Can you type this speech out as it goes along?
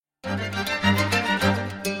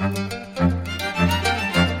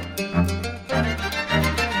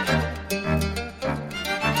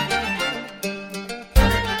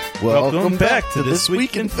Welcome back to This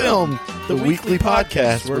Week in Film, the weekly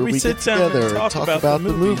podcast where we sit together and talk about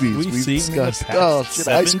the movies we've seen in the past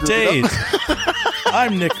 7 days.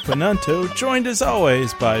 I'm Nick Panunto, joined as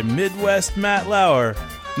always by Midwest Matt Lauer.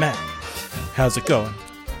 Matt, how's it going?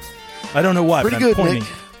 I don't know why, but I'm pointing. Nick.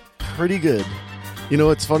 Pretty good. You know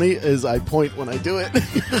what's funny is I point when I do it.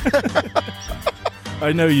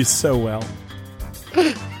 I know you so well.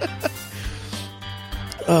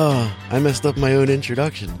 I messed up my own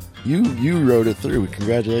introduction. You wrote it through.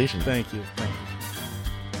 Congratulations. Thank you.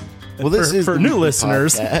 Well, this is for new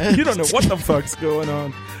listeners. Podcast. You don't know what the fuck's going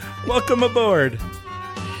on. Welcome aboard.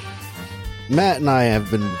 Matt and I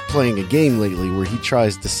have been playing a game lately where he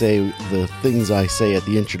tries to say the things I say at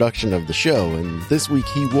the introduction of the show, and this week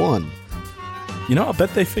he won. You know, I'll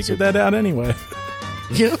bet they figured that out anyway.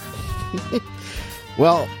 Yep.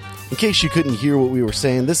 Well, in case you couldn't hear what we were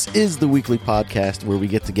saying, this is the weekly podcast where we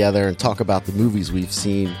get together and talk about the movies we've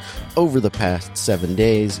seen over the past 7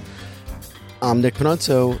 days. I'm Nick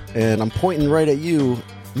Panunto, and I'm pointing right at you,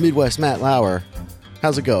 Midwest Matt Lauer.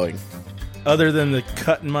 How's it going? Other than the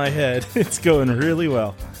cut in my head, it's going really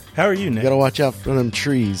well. How are you, Nick? You gotta watch out for them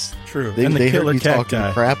trees. True. They and the killer heard me cacti.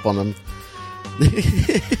 talking crap on them.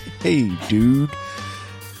 Hey, dude.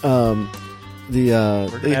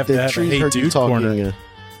 The trees heard you talking.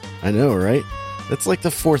 I know, right? That's like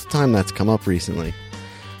the fourth time that's come up recently.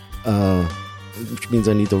 Which means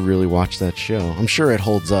I need to really watch that show. I'm sure it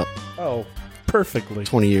holds up. Oh, perfectly.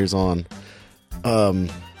 20 years on. But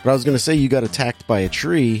I was going to say you got attacked by a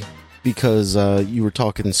tree because you were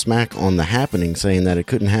talking smack on The Happening, saying that it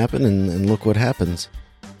couldn't happen, and look what happens.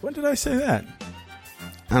 When did I say that?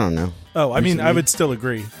 I don't know. Oh, I mean, I would still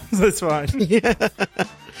agree. That's fine. Yeah.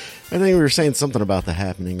 I think we were saying something about The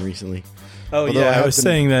Happening recently. Oh, although I was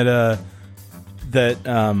saying that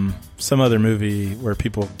some other movie where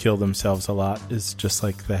people kill themselves a lot is just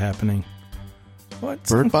like The Happening. What?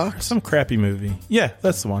 Bird Box? Some crappy movie. Yeah,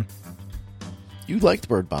 that's the one. You liked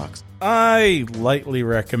Bird Box. I lightly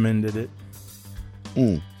recommended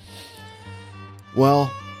it.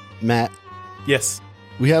 Well, Matt. Yes.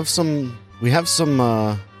 We have some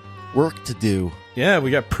work to do. Yeah,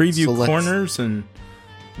 we got preview corners and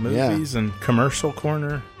movies and commercial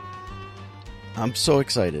corner. I'm so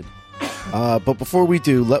excited. But before we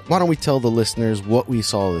do, why don't we tell the listeners what we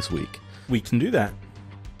saw this week? We can do that.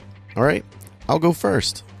 All right. I'll go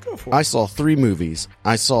first. Go for it. I saw 3 movies.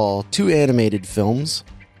 I saw 2 animated films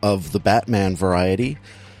of the Batman variety,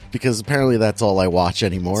 because apparently that's all I watch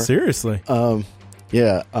anymore. Seriously?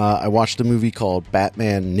 Yeah. I watched a movie called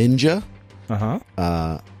Batman Ninja.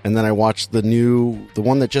 And then I watched the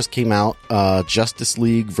one that just came out, Justice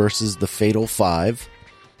League versus the Fatal Five.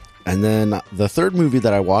 And then the third movie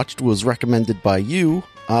that I watched was recommended by you,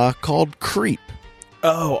 called Creep.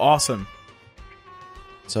 Oh, awesome.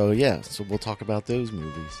 So, yeah, we'll talk about those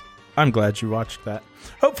movies. I'm glad you watched that.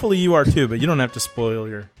 Hopefully you are too, but you don't have to spoil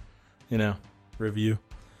your, review.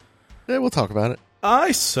 Yeah, we'll talk about it.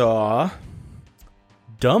 I saw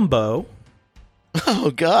Dumbo.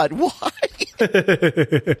 Oh, God, why?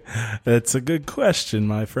 That's a good question,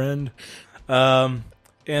 my friend. And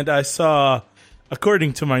I saw...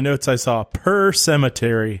 According to my notes, I saw Per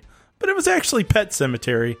Cemetery, but it was actually Pet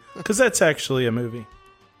Sematary, because that's actually a movie.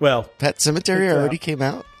 Well, Pet Sematary already came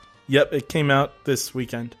out? Yep, it came out this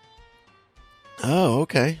weekend. Oh,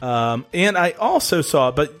 okay. And I also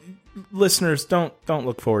saw, but listeners, don't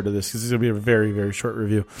look forward to this, because it's going to be a very, very short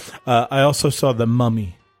review. I also saw The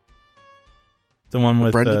Mummy. The one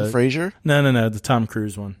with... Brendan Fraser? No, the Tom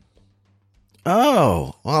Cruise one.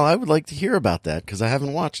 Oh, well, I would like to hear about that because I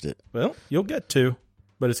haven't watched it. Well, you'll get to,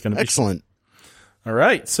 but it's going to be excellent. All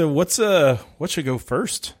right, so what should go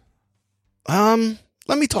first? Let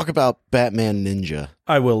me talk about Batman Ninja.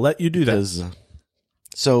 I will let you do that.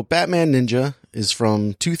 So Batman Ninja is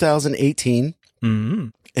from 2018,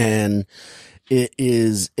 and it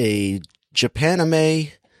is a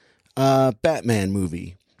Japanime Batman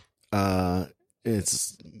movie.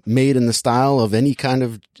 It's made in the style of any kind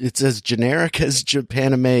of... It's as generic as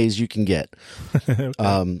Japanime as you can get.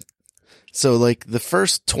 Okay. So, like, the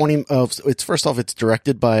first 20 of... It's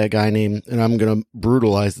directed by a guy named... And I'm going to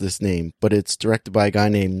brutalize this name, but it's directed by a guy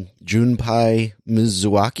named Junpei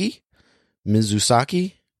Mizusaki?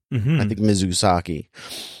 I think Mizusaki.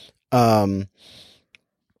 And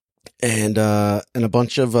a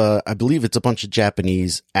bunch of... I believe it's a bunch of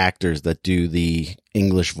Japanese actors that do the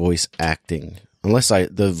English voice acting. Unless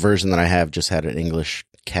the version that I have just had an English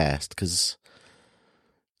cast, because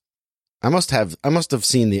I must have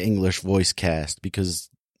seen the English voice cast, because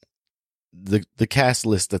the cast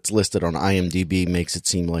list that's listed on IMDb makes it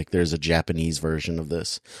seem like there's a Japanese version of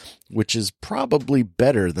this, which is probably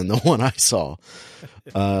better than the one I saw.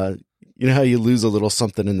 You know how you lose a little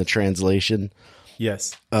something in the translation?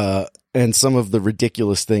 Yes. And some of the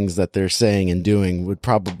ridiculous things that they're saying and doing you'd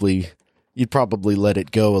probably let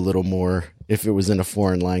it go a little more if it was in a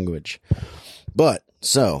foreign language. But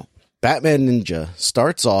so Batman Ninja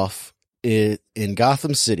starts off in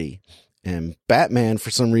Gotham City, and Batman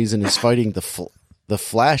for some reason is fighting the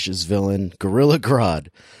Flash's villain, Gorilla Grodd.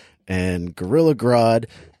 And Gorilla Grodd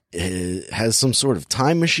has some sort of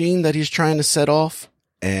time machine that he's trying to set off,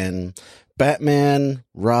 and Batman,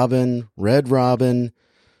 Robin, Red Hood,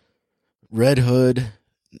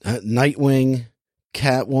 Nightwing,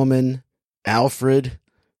 Catwoman, Alfred,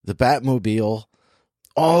 the Batmobile,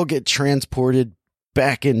 all get transported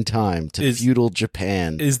back in time to feudal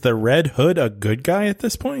Japan. Is the Red Hood a good guy at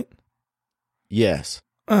this point? Yes.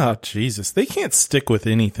 Oh, Jesus. They can't stick with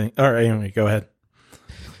anything. All right, anyway, go ahead.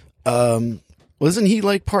 Wasn't he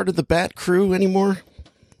like part of the Bat Crew anymore?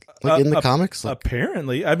 Like in the comics?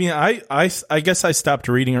 Apparently. I mean, I guess I stopped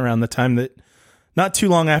reading around the time that not too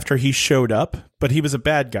long after he showed up, but he was a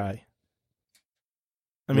bad guy.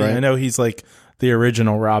 I mean, right. I know he's like the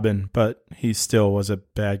original Robin, but he still was a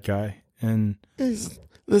bad guy. And he's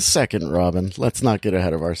the second Robin. Let's not get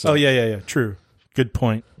ahead of ourselves. Oh, yeah. True. Good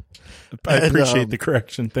point. I appreciate the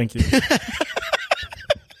correction. Thank you.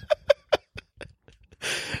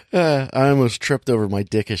 I almost tripped over my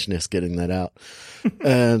dickishness getting that out.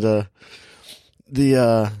 And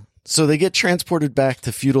so they get transported back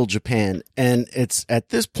to feudal Japan, and it's at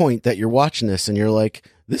this point that you're watching this and you're like,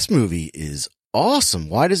 this movie is awesome.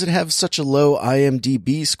 Why does it have such a low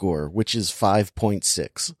IMDb score, which is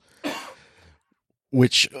 5.6?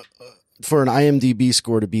 Which for an IMDb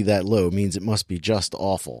score to be that low means it must be just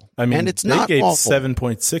awful. I mean, and it's not they gave awful.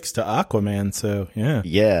 7.6 to Aquaman, so yeah.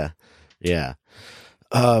 Yeah.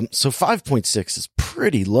 So 5.6 is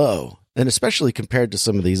pretty low, and especially compared to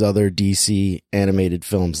some of these other DC animated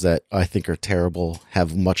films that I think are terrible,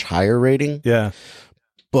 have much higher rating. Yeah.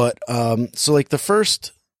 But so like the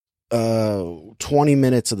first 20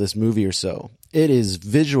 minutes of this movie or so, it is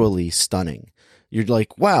visually stunning. You're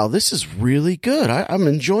like, wow, this is really good. I'm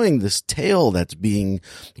enjoying this tale that's being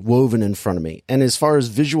woven in front of me. And as far as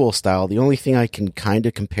visual style, the only thing I can kind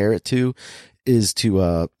of compare it to is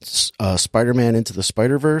to Spider-Man Into the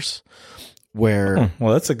Spider-Verse, where...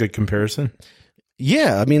 well, that's a good comparison.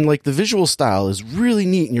 Yeah, I mean, like, the visual style is really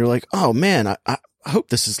neat, and you're like, oh, man, I hope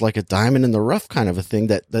this is like a diamond in the rough kind of a thing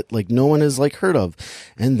that like, no one has, like, heard of.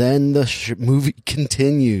 And then the movie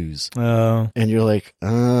continues. Oh. And you're like,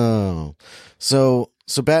 oh. So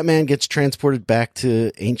Batman gets transported back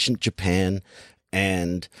to ancient Japan,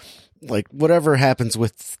 and... like whatever happens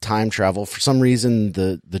with time travel, for some reason,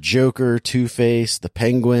 the Joker, Two-Face, the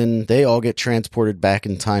Penguin, they all get transported back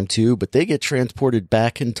in time too, but they get transported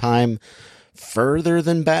back in time further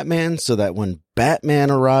than Batman, so that when Batman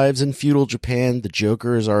arrives in feudal Japan, the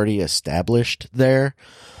Joker is already established there,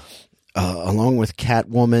 along with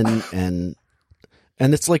Catwoman,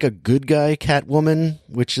 and it's like a good guy Catwoman,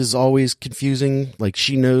 which is always confusing. Like,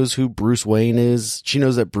 she knows who Bruce Wayne is. She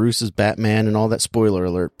knows that Bruce is Batman and all that. Spoiler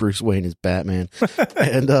alert, Bruce Wayne is Batman.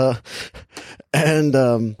 So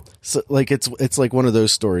like, it's like one of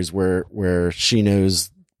those stories where she knows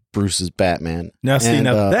Bruce is Batman. Now,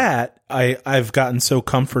 that I've gotten so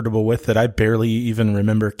comfortable with that I barely even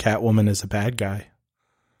remember Catwoman as a bad guy.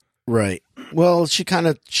 Right. Well, she kind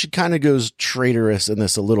of goes traitorous in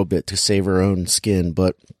this a little bit to save her own skin,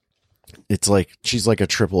 but it's like she's like a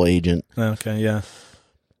triple agent. Okay, yeah.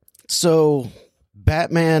 So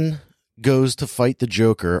Batman goes to fight the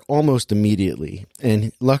Joker almost immediately,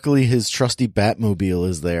 and luckily his trusty Batmobile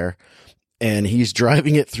is there, and he's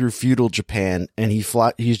driving it through feudal Japan, and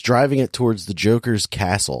he's driving it towards the Joker's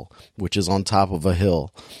castle, which is on top of a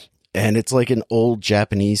hill. And it's like an old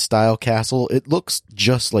Japanese style castle. It looks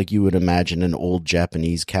just like you would imagine an old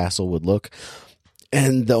Japanese castle would look.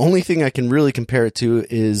 And the only thing I can really compare it to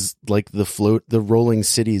is like the rolling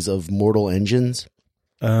cities of Mortal Engines.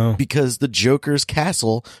 Oh. Because the Joker's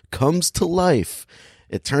castle comes to life.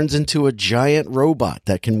 It turns into a giant robot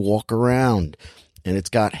that can walk around, and it's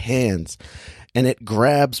got hands. And it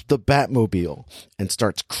grabs the Batmobile and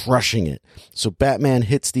starts crushing it. So Batman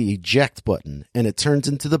hits the eject button, and it turns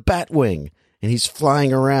into the Batwing, and he's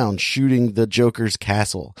flying around shooting the Joker's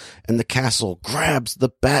castle, and the castle grabs the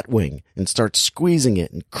Batwing and starts squeezing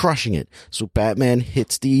it and crushing it. So Batman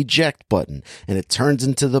hits the eject button and it turns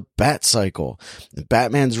into the Bat Cycle. And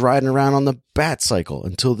Batman's riding around on the Bat Cycle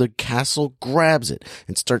until the castle grabs it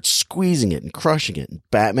and starts squeezing it and crushing it. And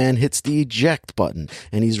Batman hits the eject button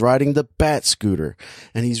and he's riding the Bat Scooter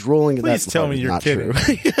and he's rolling. Please tell me you're kidding.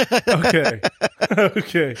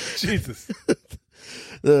 Okay. Jesus.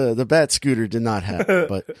 The Bat Scooter did not happen,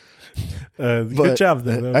 but good job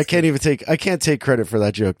though. I can't take credit for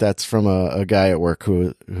that joke. That's from a guy at work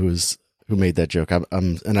who made that joke.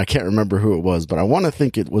 And I can't remember who it was, but I want to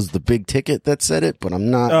think it was the Big Ticket that said it, but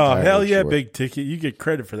I'm not. Oh, hell yeah, sure. Big Ticket. You get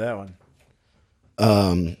credit for that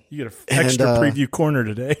one. You get an extra preview corner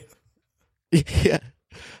today. Yeah.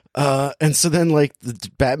 And so then like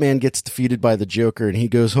the Batman gets defeated by the Joker and he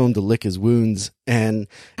goes home to lick his wounds and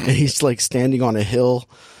he's like standing on a hill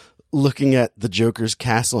looking at the Joker's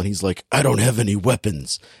castle and he's like, I don't have any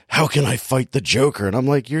weapons. How can I fight the Joker? And I'm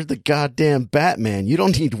like, you're the goddamn Batman. You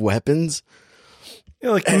don't need weapons.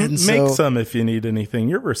 Yeah, like make some if you need anything.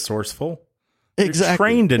 You're resourceful. Exactly. You're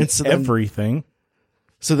trained in everything.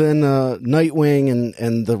 So then Nightwing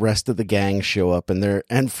and the rest of the gang show up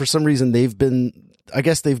and for some reason they've been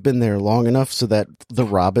there long enough so that the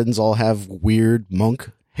Robins all have weird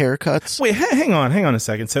monk haircuts. Wait, hang on a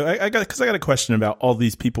second. So I got a question about all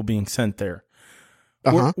these people being sent there.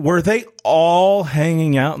 Uh-huh. Were they all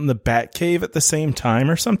hanging out in the Batcave at the same time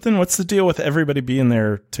or something? What's the deal with everybody being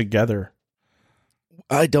there together?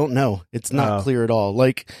 I don't know. It's not clear at all.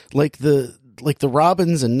 Like the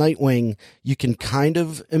Robins and Nightwing, you can kind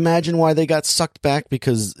of imagine why they got sucked back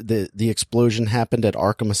because the explosion happened at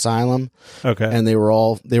Arkham Asylum. Okay. And they were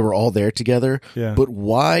all there together. Yeah. But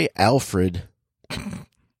why Alfred?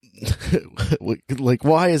 Like,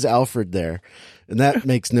 why is Alfred there? And that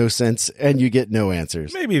makes no sense, and you get no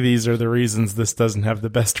answers. Maybe these are the reasons this doesn't have the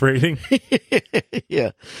best rating.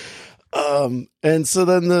 Yeah. And so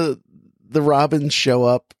then the Robins show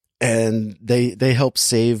up and they help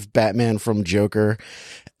save Batman from Joker,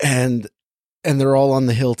 and they're all on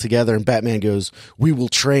the hill together, and Batman goes, "We will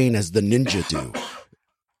train as the ninja do."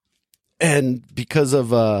 And because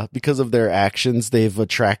of their actions, they've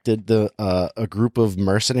attracted a group of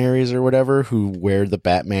mercenaries or whatever who wear the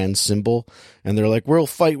Batman symbol, and they're like, "We'll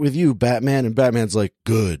fight with you, Batman." And Batman's like,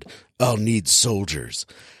 "Good, I'll need soldiers."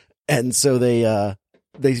 And so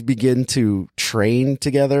they begin to train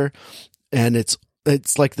together, and it's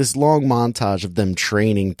like this long montage of them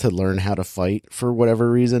training to learn how to fight for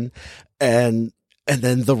whatever reason, and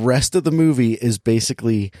then the rest of the movie is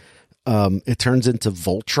basically. It turns into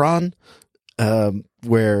Voltron,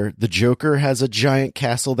 where the Joker has a giant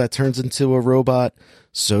castle that turns into a robot.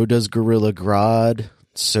 So does Gorilla Grodd.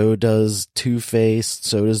 So does Two-Face.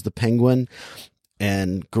 So does the Penguin.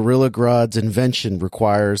 And Gorilla Grodd's invention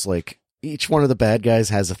requires, like, each one of the bad guys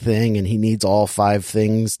has a thing, and he needs all 5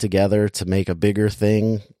 things together to make a bigger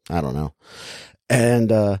thing. I don't know. And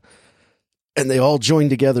they all join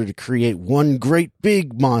together to create one great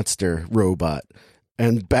big monster robot.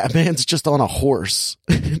 And Batman's just on a horse.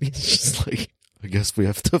 And he's just like, I guess we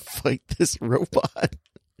have to fight this robot.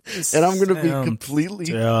 And I'm going to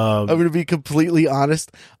be completely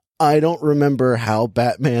honest. I don't remember how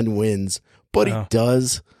Batman wins, but he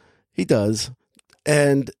does. He does.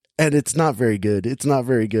 And it's not very good. It's not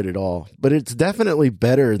very good at all, but it's definitely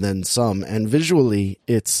better than some. And visually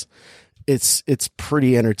it's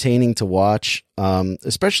pretty entertaining to watch.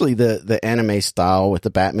 Especially the anime style with the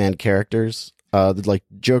Batman characters. Like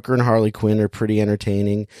Joker and Harley Quinn are pretty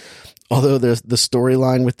entertaining, although the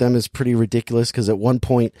storyline with them is pretty ridiculous because at one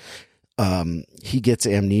point he gets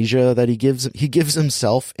amnesia that he gives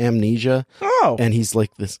himself amnesia. Oh, and he's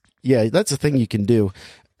like this. Yeah, that's a thing you can do,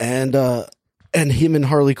 and him and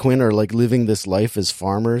Harley Quinn are like living this life as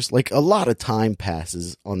farmers. Like a lot of time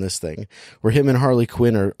passes on this thing where him and Harley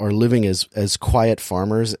Quinn are living as quiet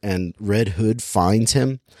farmers, and Red Hood finds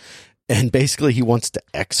him. And basically he wants to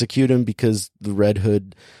execute him because the Red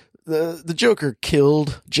Hood, the Joker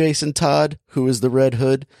killed Jason Todd, who was the Red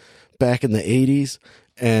Hood back in the 80s.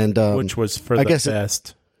 And, which was for the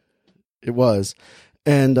best. It was.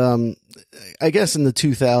 And, I guess in the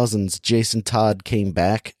 2000s, Jason Todd came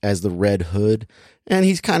back as the Red Hood, and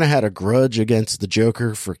he's kind of had a grudge against the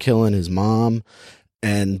Joker for killing his mom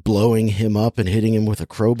and blowing him up and hitting him with a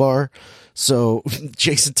crowbar. So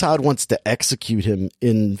Jason Todd wants to execute him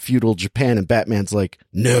in feudal Japan, and Batman's like,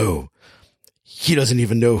 no, he doesn't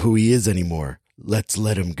even know who he is anymore. Let's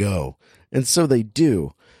let him go. And so they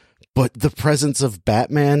do. But the presence of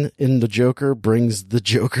Batman in the Joker brings the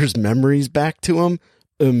Joker's memories back to him.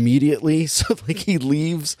 immediately. So like he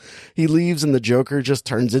leaves and the Joker just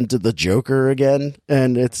turns into the Joker again.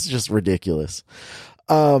 And it's just ridiculous.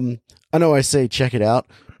 I know I say check it out,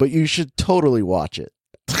 but you should totally watch it.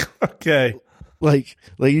 Okay. Like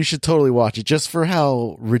you should totally watch it just for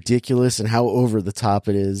how ridiculous and how over the top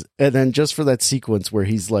it is. And then just for that sequence where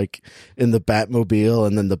he's like in the Batmobile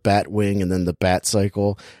and then the Batwing and then the Bat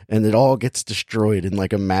Cycle, and it all gets destroyed in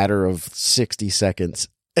like a matter of 60 seconds.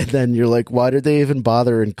 And then you're like, why did they even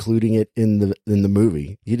bother including it in the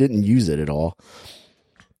movie? He didn't use it at all.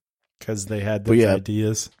 Because they had those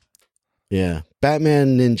ideas. Yeah.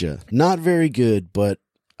 Batman Ninja. Not very good, but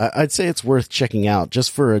I'd say it's worth checking out just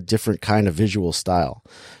for a different kind of visual style.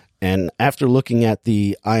 And after looking at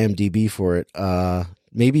the IMDb for it,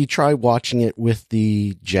 maybe try watching it with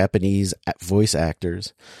the Japanese voice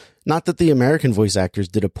actors. Not that the American voice actors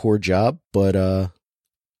did a poor job, but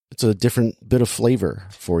it's a different bit of flavor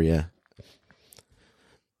for you.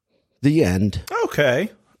 The end. Okay.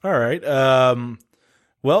 All right.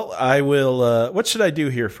 Well, I will. What should I do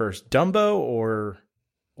here first? Dumbo or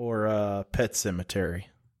Pet Sematary?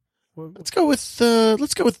 Let's go with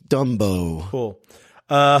Dumbo. Cool.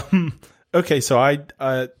 Okay, so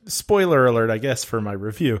I spoiler alert, I guess, for my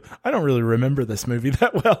review. I don't really remember this movie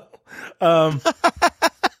that well.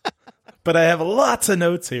 But I have lots of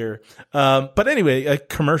notes here. But anyway,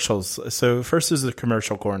 commercials. So first is the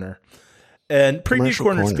commercial corner. And preview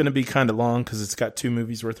corner is going to be kind of long because it's got 2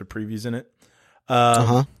 movies worth of previews in it.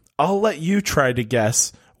 I'll let you try to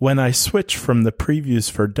guess when I switch from the previews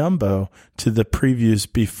for Dumbo to the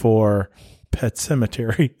previews before Pet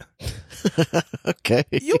Sematary. Okay.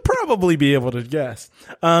 You'll probably be able to guess.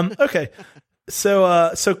 Okay.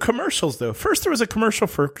 So commercials though. First there was a commercial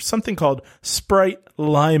for something called Sprite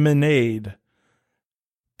Limonade.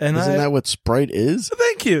 And Isn't that what Sprite is?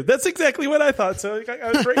 Thank you. That's exactly what I thought. So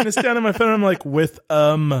I was writing this down on my phone. I'm like, with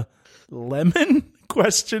lemon?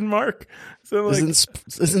 Question mark. So like,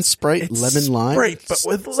 isn't Sprite lemon lime? Sprite, but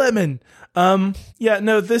with lemon. Yeah,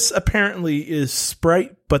 no, this apparently is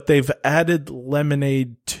Sprite, but they've added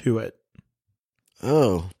lemonade to it.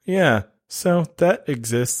 Oh. Yeah. So that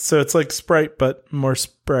exists. So it's like Sprite, but more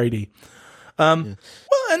Spritey. Well,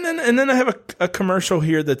 and then I have a commercial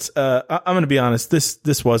here that's I'm going to be honest.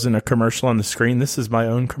 This wasn't a commercial on the screen. This is my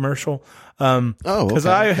own commercial. Because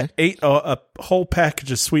I ate a whole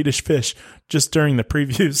package of Swedish Fish just during the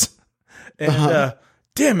previews, and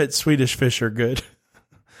damn it, Swedish Fish are good.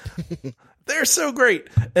 They're so great,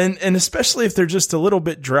 and especially if they're just a little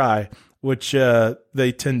bit dry, which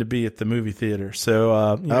they tend to be at the movie theater.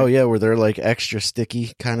 So, where they're like extra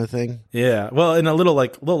sticky kind of thing. Yeah, well, and a little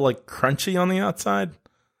crunchy on the outside.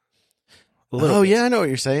 Yeah, I know what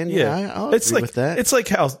you're saying. Yeah, I'll agree with that. It's like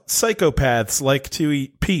how psychopaths like to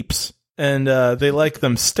eat Peeps, and they like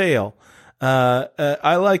them stale.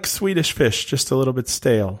 I like Swedish Fish just a little bit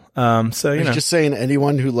stale. So You're just saying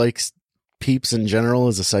anyone who likes Peeps in general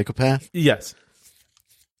is a psychopath? Yes.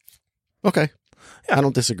 Okay. Yeah. I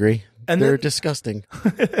don't disagree. And they're disgusting.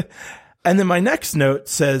 And then my next note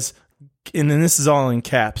says, and then this is all in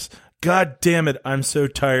caps, God damn it, I'm so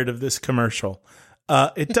tired of this commercial.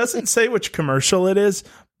 It doesn't say which commercial it is,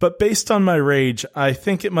 but based on my rage, I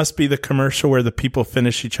think it must be the commercial where the people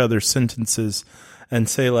finish each other's sentences and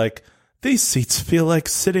say like, these seats feel like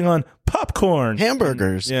sitting on popcorn.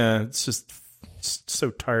 Hamburgers. Yeah, it's just so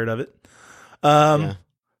tired of it.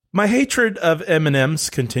 My hatred of M&Ms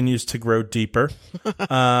continues to grow deeper.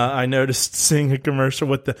 I noticed seeing a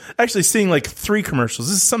commercial seeing like 3 commercials.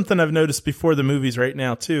 This is something I've noticed before the movies right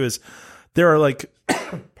now too, is there are like,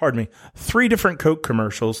 pardon me, 3 different Coke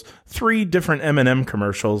commercials, 3 different M&M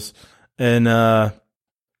commercials, and I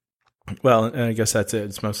guess that's it.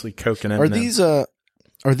 It's mostly Coke and M&M.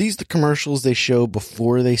 Are these the commercials they show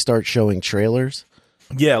before they start showing trailers?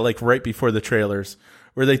 Yeah, like right before the trailers,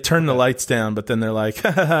 where they turn the lights down, but then they're like,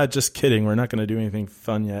 just kidding, we're not going to do anything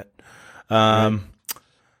fun yet. Right.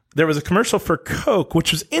 There was a commercial for Coke,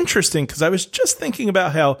 which was interesting because I was just thinking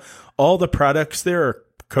about how all the products there are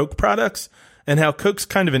Coke products, and how Coke's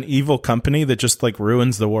kind of an evil company that just like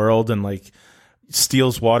ruins the world and like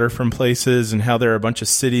steals water from places, and how there are a bunch of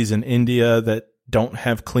cities in India that don't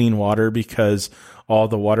have clean water because all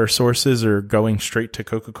the water sources are going straight to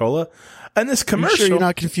Coca-Cola. And this commercial,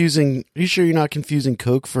 Are you sure you're not confusing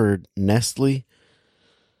Coke for Nestle?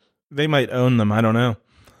 They might own them, I don't know.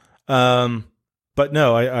 But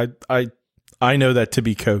no, I know that to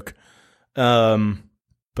be Coke.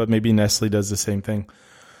 But maybe Nestle does the same thing.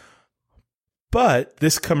 But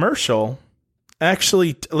this commercial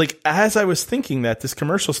actually, like, as I was thinking that, this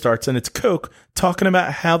commercial starts and it's Coke talking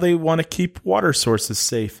about how they want to keep water sources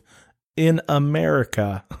safe in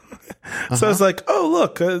America. So I was like, oh,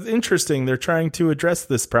 look, interesting. They're trying to address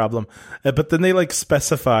this problem. But then they like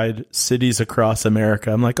specified cities across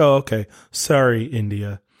America. I'm like, oh, okay. Sorry,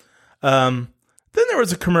 India. Then there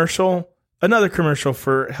was another commercial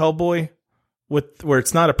for Hellboy where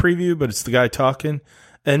it's not a preview, but it's the guy talking.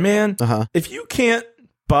 And man, if you can't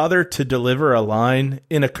bother to deliver a line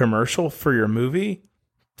in a commercial for your movie,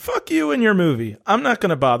 fuck you and your movie. I'm not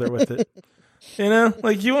going to bother with it. You know,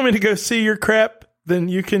 like you want me to go see your crap, then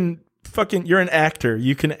you can you're an actor.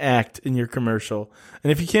 You can act in your commercial.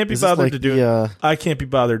 And if you can't be bothered to do it, I can't be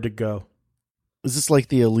bothered to go. Is this like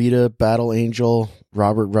the Alita Battle Angel,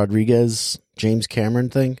 Robert Rodriguez, James Cameron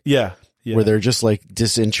thing? Yeah. Where they're just like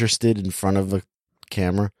disinterested in front of a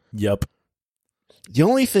camera? Yep. The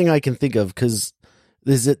only thing I can think of, because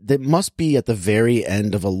that must be at the very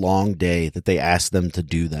end of a long day that they asked them to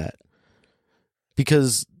do that.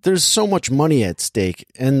 Because there's so much money at stake.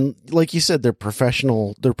 And like you said, they're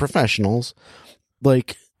professionals.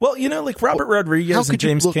 Like, well, you know, like Robert Rodriguez and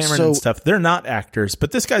James Cameron and stuff, they're not actors,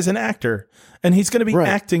 but this guy's an actor. And he's going to be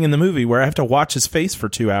acting in the movie where I have to watch his face for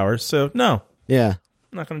 2 hours. So, no. Yeah.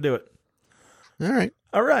 I'm not going to do it.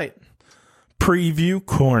 All right. Preview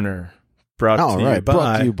Corner. Brought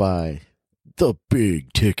to you by The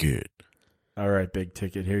Big Ticket. All right, Big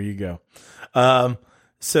Ticket. Here you go.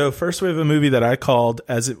 So first we have a movie that I called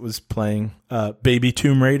as it was playing, Baby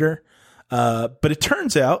Tomb Raider. But it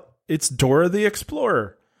turns out it's Dora the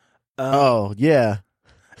Explorer. Oh, yeah.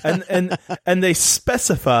 and they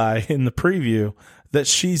specify in the preview that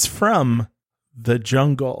she's from the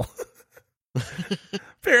jungle.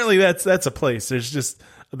 Apparently that's a place. There's just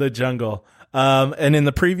the jungle. And in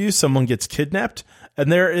the preview, someone gets kidnapped,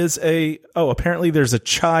 and there is apparently there's a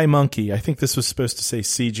chai monkey. I think this was supposed to say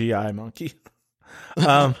CGI monkey.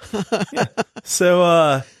 Yeah.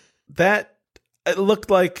 So that it looked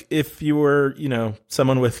like if you were,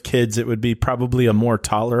 someone with kids, it would be probably a more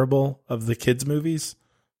tolerable of the kids' movie.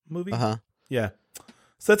 Yeah.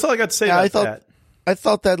 So that's all I got to say about that. I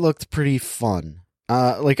thought that looked pretty fun.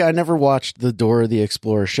 I never watched the Dora the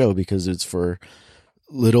Explorer show because it's for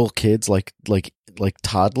little kids, like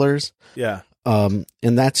toddlers. Yeah. And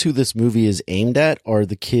that's who this movie is aimed at, are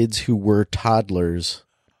the kids who were toddlers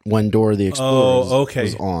when Dora the Explorer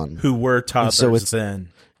was on. Who were toddlers then.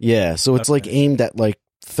 Yeah, so it's like aimed at like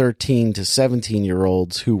 13 to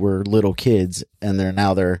 17-year-olds who were little kids, and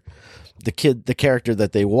the character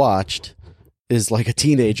that they watched is like a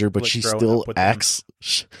teenager, but she still acts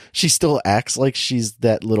like she's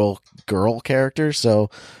that little girl character. So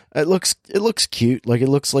it looks cute. Like, it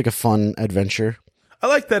looks like a fun adventure. I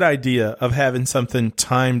like that idea of having something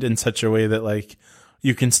timed in such a way that like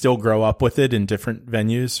you can still grow up with it in different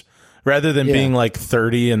venues rather than being like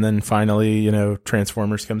 30 and then finally,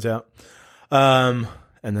 Transformers comes out. And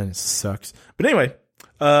then it sucks. But anyway,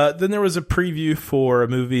 then there was a preview for a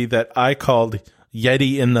movie that I called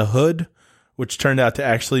Yeti in the Hood, which turned out to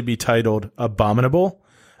actually be titled Abominable.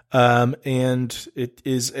 And it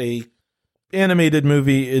is a animated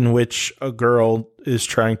movie in which a girl is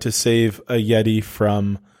trying to save a Yeti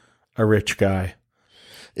from a rich guy.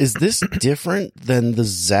 Is this different than the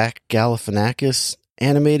Zach Galifianakis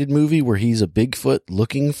animated movie where he's a Bigfoot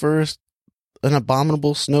looking for an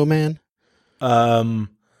abominable snowman? Are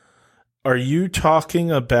you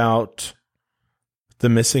talking about The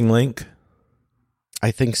Missing Link?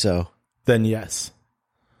 I think so. Then yes.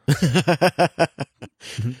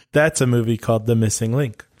 That's a movie called The Missing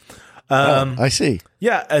Link. I see.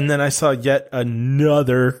 Yeah, and then I saw yet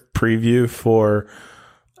another preview for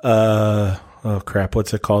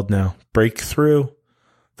what's it called now? Breakthrough,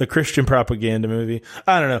 the Christian propaganda movie.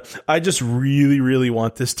 I don't know. I just really, really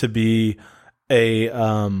want this to be a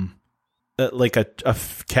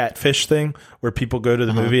catfish thing where people go to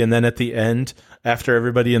the movie and then at the end, after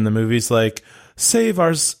everybody in the movie's like, save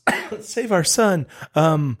our son,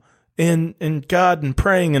 and God and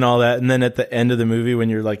praying and all that, and then at the end of the movie when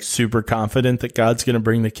you're like super confident that God's going to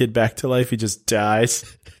bring the kid back to life, he just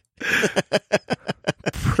dies.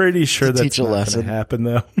 Pretty sure that's not going to happen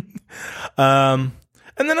though.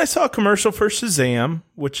 And then I saw a commercial for Shazam,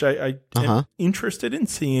 which I am interested in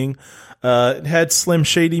seeing. It had Slim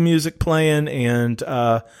Shady music playing, and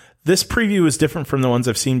this preview is different from the ones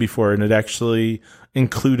I've seen before, and it actually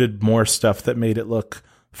included more stuff that made it look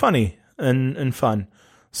funny and fun.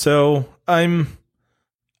 So I'm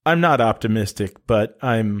not optimistic, but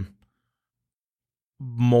I'm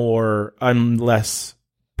less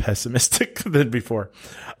pessimistic than before.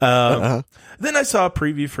 Then I saw a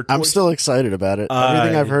preview for I'm still excited about it.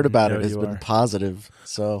 Everything I've heard about it has been positive.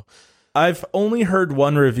 So I've only heard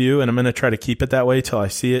one review, and I'm going to try to keep it that way till I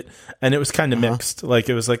see it. And it was kind of mixed. Like,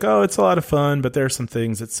 it was like, oh, it's a lot of fun, but there are some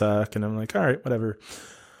things that suck. And I'm like, all right, whatever.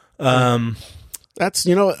 That's,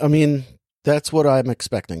 you know, I mean, that's what I'm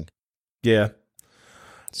expecting. Yeah.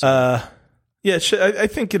 So. Yeah, I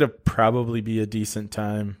think it'll probably be a decent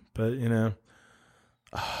time, but, you know.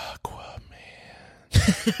 Aquaman.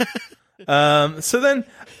 So then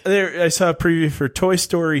I saw a preview for Toy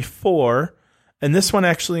Story 4. And this one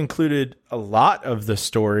actually included a lot of the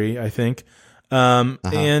story, I think.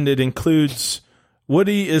 And it includes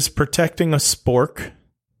Woody is protecting a spork.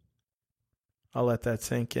 I'll let that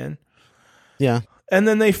sink in. Yeah. And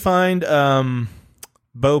then they find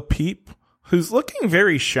Bo Peep, who's looking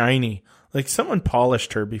very shiny. Like someone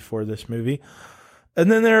polished her before this movie.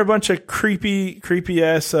 And then there are a bunch of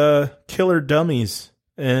creepy-ass killer dummies.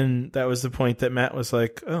 And that was the point that Matt was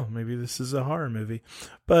like, oh, maybe this is a horror movie.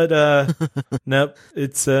 But nope,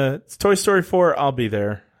 it's Toy Story 4. I'll be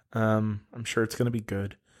there. I'm sure it's going to be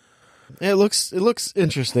good. It looks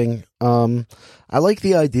interesting. I like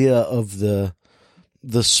the idea of the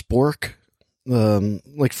spork.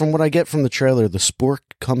 Like from what I get from the trailer, the spork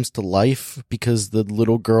comes to life because the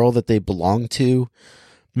little girl that they belong to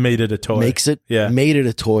made it a toy. Made it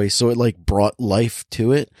a toy, so it like brought life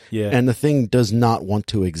to it. Yeah. And the thing does not want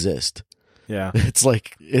to exist. Yeah. It's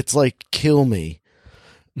like kill me.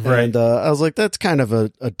 Right. And I was like, that's kind of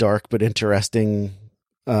a dark but interesting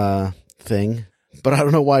thing. But I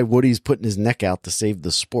don't know why Woody's putting his neck out to save the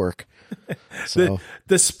spork. So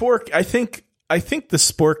the spork, I think the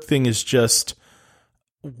spork thing is just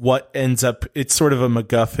what ends up, it's sort of a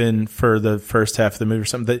MacGuffin for the first half of the movie or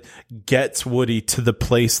something that gets Woody to the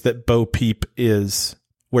place that Bo Peep is,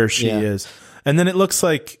 where she is. And then it looks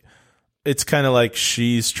like it's kind of like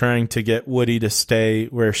she's trying to get Woody to stay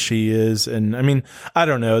where she is. And I mean, I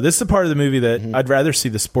don't know. This is the part of the movie that I'd rather see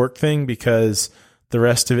the spork thing, because the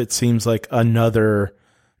rest of it seems like another,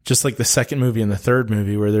 just like the second movie and the third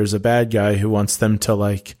movie, where there's a bad guy who wants them to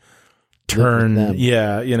like turn,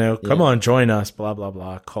 come on, join us, blah blah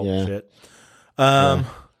blah, cult shit. And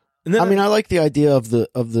then I mean, I like the idea of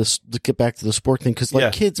this, to get back to the sport thing, because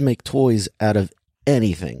like kids make toys out of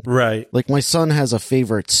anything, right? Like my son has a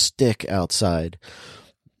favorite stick outside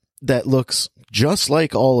that looks just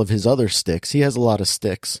like all of his other sticks. He has a lot of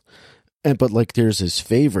sticks, but like there's his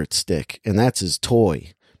favorite stick, and that's his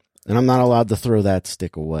toy, and I'm not allowed to throw that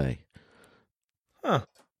stick away. Huh.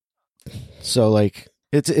 So like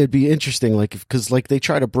it'd be interesting, like, because like they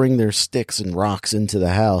try to bring their sticks and rocks into the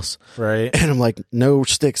house, right? And I'm like, no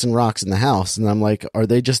sticks and rocks in the house, and I'm like, are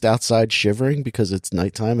they just outside shivering because it's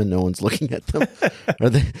nighttime and no one's looking at them?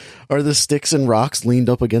 Are the sticks and rocks leaned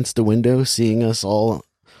up against the window, seeing us all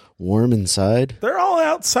warm inside? They're all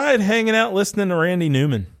outside hanging out, listening to Randy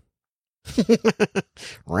Newman.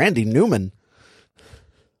 Randy Newman.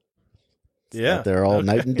 Yeah, they're all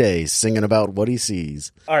night and day singing about what he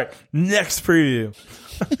sees. All right, next preview.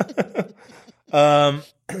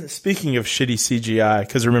 Speaking of shitty CGI,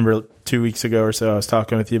 because remember 2 weeks ago or so I was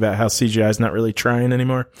talking with you about how CGI is not really trying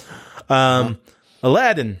anymore.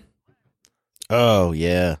 Aladdin. Oh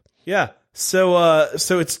yeah. So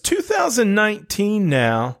it's 2019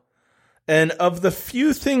 now, and of the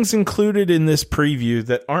few things included in this preview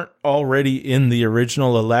that aren't already in the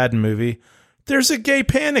original Aladdin movie, there's a gay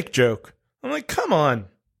panic joke. I'm like, come on,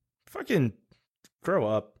 fucking grow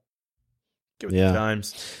up. Get with the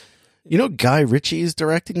times. You know, Guy Ritchie is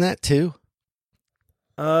directing that too.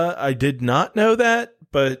 I did not know that,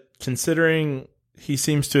 but considering he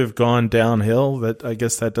seems to have gone downhill, that I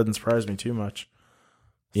guess that doesn't surprise me too much.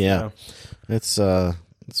 Yeah, so.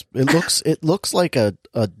 It looks like a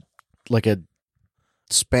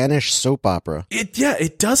Spanish soap opera.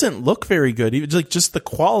 It doesn't look very good. Even like just the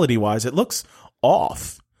quality wise, it looks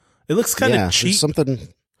off. It looks kind of cheap.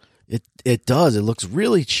 It does. It looks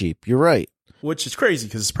really cheap. You're right. Which is crazy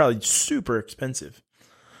because it's probably super expensive.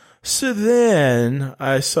 So then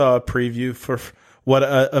I saw a preview for what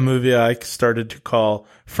a movie I started to call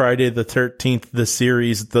Friday the 13th, the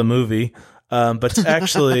series, the movie. But it's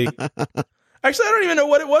actually, I don't even know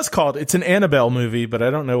what it was called. It's an Annabelle movie, but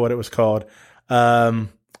I don't know what it was called. I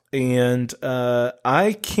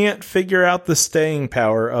can't figure out the staying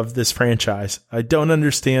power of this franchise. I don't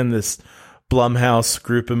understand this Blumhouse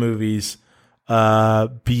group of movies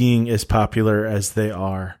being as popular as they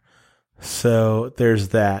are. So there's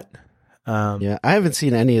that. I haven't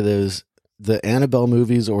seen any of those, the Annabelle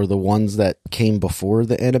movies or the ones that came before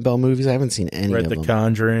the Annabelle movies. I haven't seen any of them. The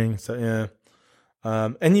Conjuring. So yeah.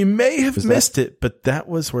 And you may have missed it, but that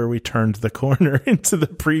was where we turned the corner into the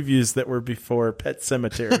previews that were before Pet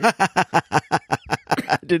Sematary.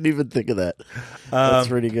 I didn't even think of that. That's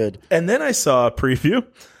pretty good. And then I saw a preview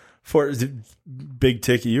for Big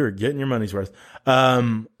Ticky. You were getting your money's worth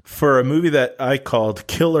for a movie that I called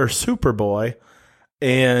Killer Superboy,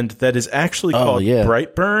 and that is actually called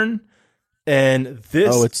Brightburn. And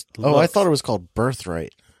this, I thought it was called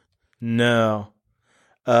Birthright. No,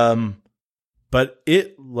 but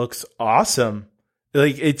it looks awesome.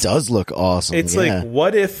 Like it does look awesome. It's like,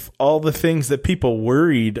 what if all the things that people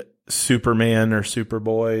worried Superman or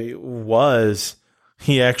Superboy was,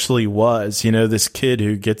 he actually was, you know, this kid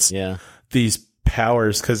who gets these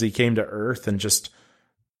powers because he came to Earth and just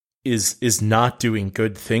is not doing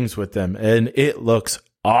good things with them. And it looks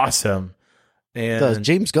awesome. And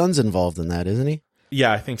James Gunn's involved in that, isn't he?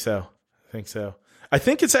 Yeah, I think so. I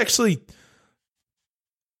think it's actually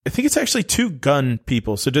two Gunn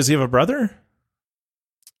people. So does he have a brother?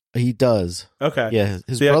 He does. Okay. Yeah,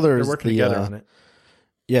 his brother is working together on it.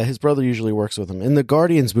 Yeah, his brother usually works with him. In the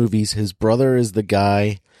Guardians movies, his brother is the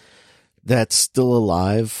guy that's still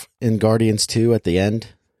alive in Guardians 2 at the end.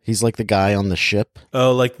 He's like the guy on the ship.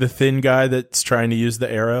 Oh, like the thin guy that's trying to use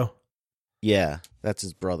the arrow? Yeah, that's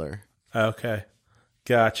his brother. Okay.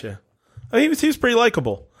 Gotcha. Oh, he was pretty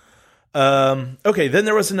likable. Okay, then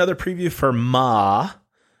there was another preview for Ma.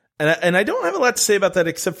 And I don't have a lot to say about that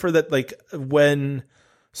except for that, like,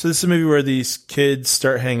 so this is a movie where these kids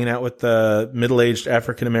start hanging out with the middle-aged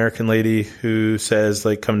African-American lady who says,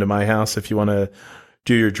 like, come to my house if you want to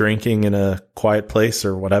do your drinking in a quiet place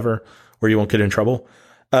or whatever, where you won't get in trouble.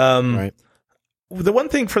 Right. The one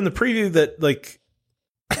thing from the preview that, like,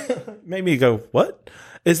 made me go, what?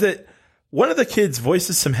 Is that one of the kids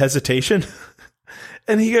voices some hesitation.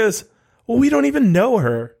 And he goes, well, we don't even know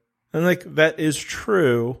her. And, like, that is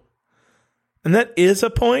true. And that is a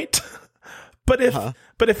point.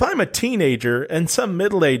 But if I'm a teenager and some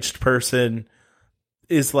middle-aged person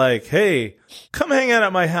is like, hey, come hang out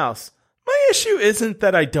at my house, my issue isn't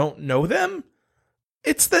that I don't know them.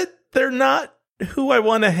 It's that they're not who I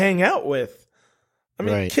want to hang out with. I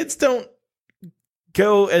mean, kids don't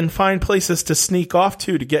go and find places to sneak off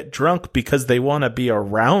to get drunk because they want to be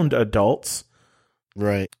around adults.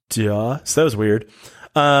 Right. Duh. So that was weird.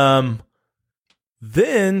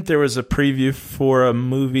 Then there was a preview for a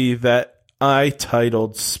movie that I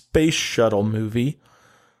titled Space Shuttle Movie,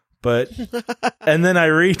 and then I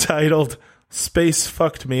retitled Space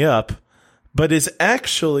Fucked Me Up, but is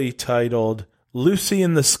actually titled Lucy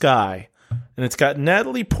in the Sky, and it's got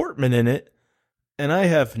Natalie Portman in it, and I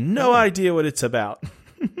have no idea what it's about.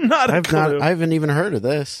 Not a clue. I haven't even heard of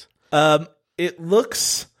this. It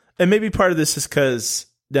looks, and maybe part of this is because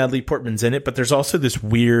Natalie Portman's in it, but there's also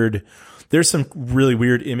there's some really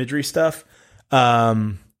weird imagery stuff.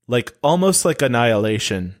 Like almost like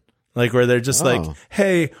Annihilation, like where they're just like,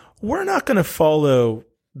 hey, we're not going to follow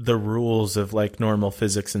the rules of like normal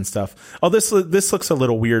physics and stuff. Oh, this looks a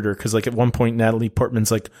little weirder because like at one point Natalie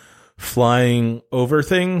Portman's like flying over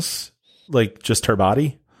things, like just her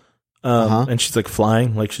body. And she's like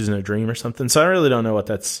flying like she's in a dream or something. So I really don't know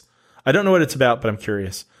I don't know what it's about, but I'm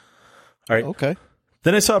curious. All right. Okay.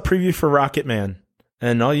 Then I saw a preview for Rocket Man,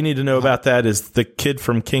 and all you need to know about that is the kid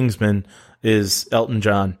from Kingsman is Elton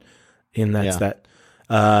John, and that's that.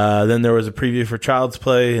 Then there was a preview for Child's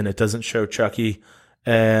Play, and it doesn't show Chucky.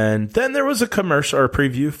 And then there was a commercial or a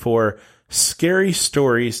preview for Scary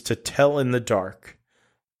Stories to Tell in the Dark.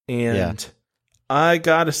 And I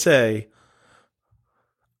gotta say,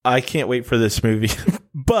 I can't wait for this movie.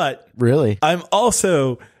 But really, I'm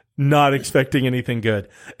also not expecting anything good.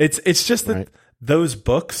 It's just that those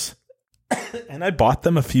books, and I bought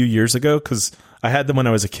them a few years ago because I had them when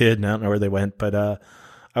I was a kid, and I don't know where they went, but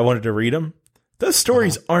I wanted to read them. Those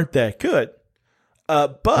stories aren't that good.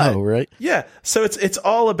 But yeah, so it's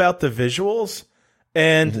all about the visuals,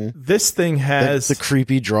 and this thing has the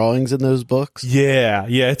creepy drawings in those books. Yeah,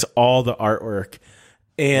 it's all the artwork,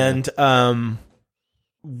 and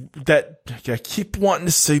that I keep wanting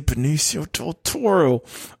to say Benicio del Toro,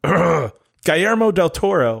 Guillermo del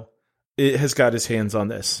Toro, has got his hands on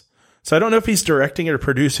this. So I don't know if he's directing it or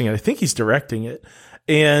producing it. I think he's directing it.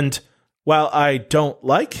 And while I don't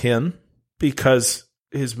like him because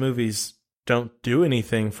his movies don't do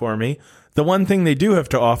anything for me, the one thing they do have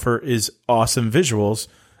to offer is awesome visuals.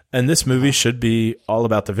 And this movie should be all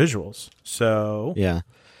about the visuals. So yeah.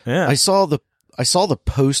 I saw the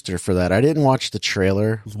poster for that. I didn't watch the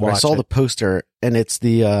trailer. I saw the poster, and it's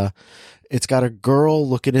it's got a girl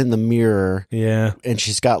looking in the mirror. Yeah. And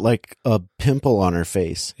she's got like a pimple on her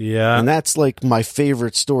face. Yeah. And that's like my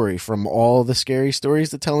favorite story from all the scary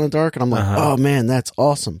stories to tell in the dark. And I'm like, oh man, that's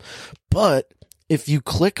awesome. But if you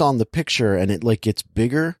click on the picture and it like gets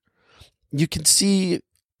bigger, you can see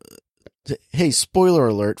hey, spoiler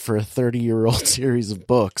alert for a 30-year-old series of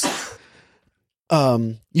books.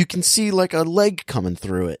 You can see like a leg coming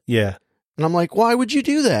through it. Yeah. And I'm like, why would you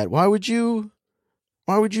do that? Why would you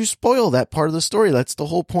spoil that part of the story? That's the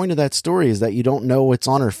whole point of that story, is that you don't know what's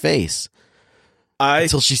on her face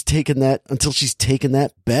until she's taken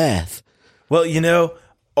that bath. Well,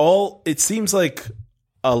 it seems like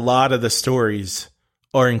a lot of the stories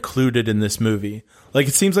are included in this movie. Like,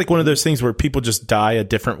 it seems like one of those things where people just die a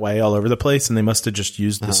different way all over the place, and they must have just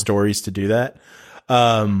used the stories to do that.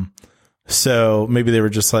 So maybe they were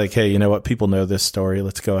just like, hey, you know what? People know this story.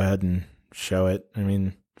 Let's go ahead and show it. I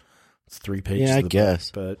mean, it's 3 pages. Yeah, of I the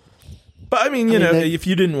guess. Book, but I mean, if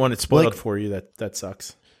you didn't want it spoiled for you, that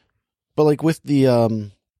sucks. But like with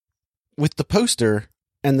the poster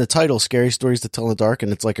and the title, Scary Stories to Tell in the Dark,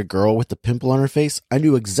 and it's like a girl with the pimple on her face, I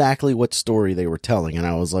knew exactly what story they were telling, and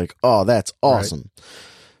I was like, oh, that's awesome. Right.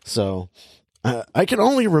 So I can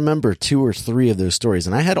only remember 2 or 3 of those stories,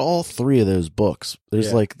 and I had all 3 of those books.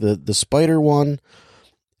 There's like the spider one,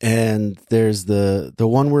 and there's the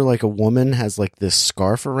one where like a woman has like this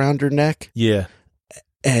scarf around her neck. Yeah.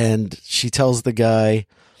 And she tells the guy,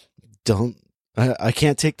 I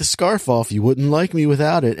can't take the scarf off. You wouldn't like me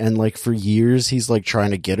without it. And like for years, he's like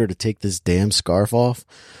trying to get her to take this damn scarf off.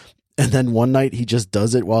 And then one night he just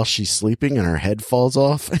does it while she's sleeping and her head falls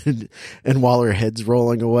off. And while her head's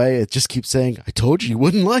rolling away, it just keeps saying, I told you you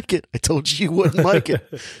wouldn't like it. I told you you wouldn't like it.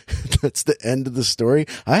 That's the end of the story.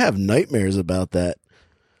 I have nightmares about that.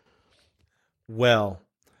 Well,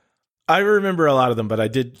 I remember a lot of them, but I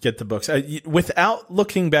did get the books. Without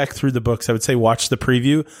looking back through the books, I would say watch the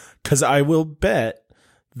preview, because I will bet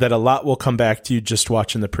that a lot will come back to you just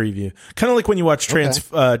watching the preview. Kind of like when you watch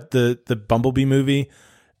the Bumblebee movie,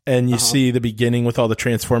 and you see the beginning with all the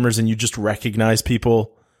Transformers, and you just recognize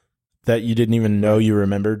people that you didn't even know you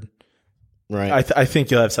remembered. Right. I think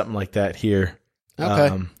you'll have something like that here.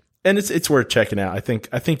 Okay. And it's worth checking out. I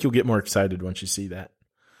think you'll get more excited once you see that.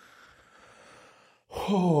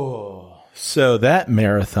 Oh, so that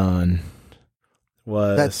marathon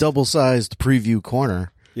was that double-sized preview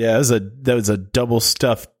corner. Yeah, that was a double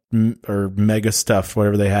stuffed or mega stuffed,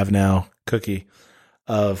 whatever they have now, cookie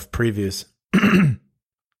of previews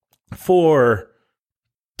for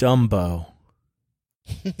Dumbo.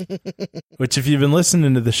 Which, if you've been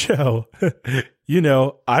listening to the show,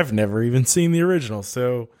 I've never even seen the original,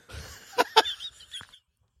 so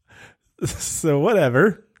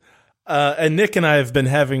whatever. And Nick and I have been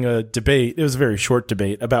having a debate. It was a very short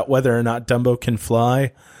debate about whether or not Dumbo can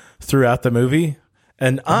fly throughout the movie.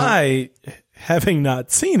 And I, having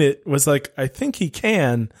not seen it, was like, I think he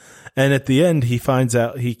can. And at the end, he finds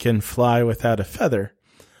out he can fly without a feather.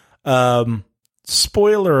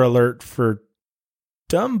 Spoiler alert for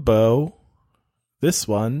Dumbo, this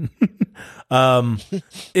one.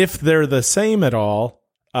 If they're the same at all,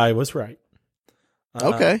 I was right.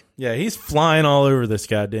 Okay. Yeah, he's flying all over this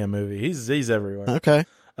goddamn movie. He's everywhere. Okay.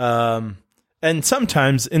 And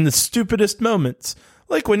sometimes in the stupidest moments,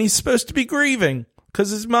 like when he's supposed to be grieving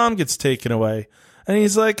because his mom gets taken away. And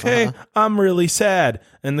he's like, hey, I'm really sad.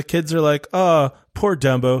 And the kids are like, oh, poor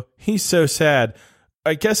Dumbo. He's so sad.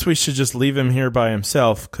 I guess we should just leave him here by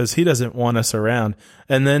himself because he doesn't want us around.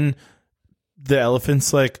 And then the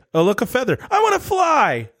elephant's like, oh, look, a feather. I want to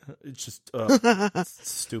fly. It's just it's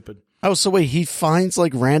stupid. Oh, so wait, he finds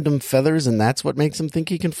like random feathers and that's what makes him think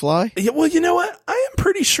he can fly? Yeah, well, you know what? I am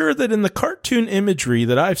pretty sure that in the cartoon imagery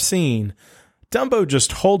that I've seen, Dumbo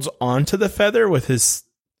just holds onto the feather with his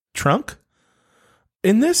trunk.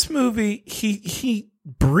 In this movie, he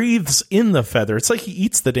breathes in the feather. It's like he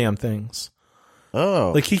eats the damn things.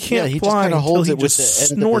 Oh. Like he can't he fly just until holds he it with just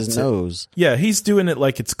the end of snorts his it. nose. Yeah, he's doing it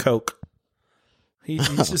like it's Coke. He's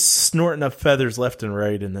just snorting up feathers left and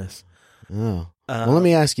right in this. Oh. Well, let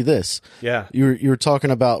me ask you this. Yeah. You were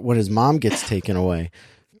talking about when his mom gets taken away.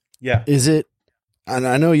 Yeah. Is it, and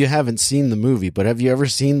I know you haven't seen the movie, but have you ever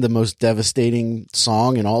seen the most devastating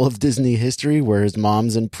song in all of Disney history where his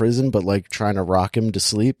mom's in prison but like trying to rock him to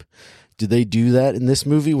sleep? Do they do that in this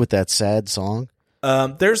movie with that sad song?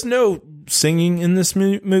 There's no singing in this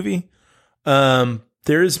movie.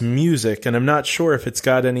 There is music, and I'm not sure if it's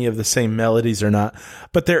got any of the same melodies or not,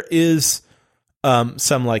 but there is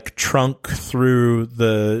some like trunk through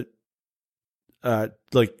the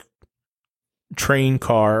like train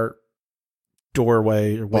car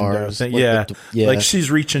doorway or window thing. Yeah. Like she's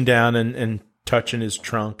reaching down and touching his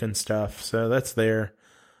trunk and stuff. So that's there.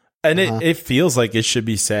 And it feels like it should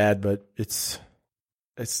be sad, but it's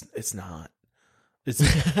not. It's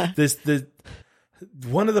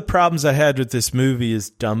one of the problems I had with this movie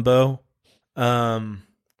is Dumbo.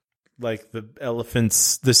 like the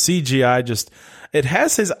elephants, the CGI just, it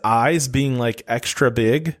has his eyes being like extra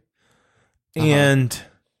big. And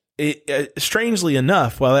it strangely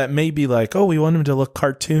enough, while that may be like, oh, we want him to look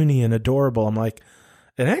cartoony and adorable, I'm like,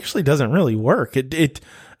 it actually doesn't really work. It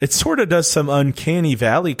sort of does some uncanny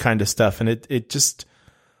valley kind of stuff, and it's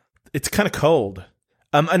kind of cold.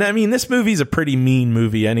 And I mean, this movie's a pretty mean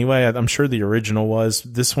movie anyway. I'm sure the original was.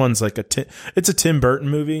 This one's like it's a Tim Burton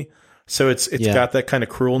movie, so it's got that kind of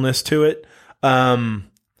cruelness to it.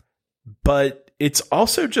 But it's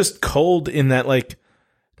also just cold in that like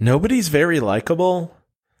nobody's very likable.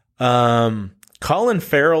 Colin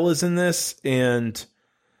Farrell is in this, and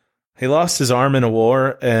he lost his arm in a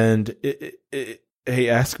war, and he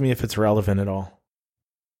asked me if it's relevant at all.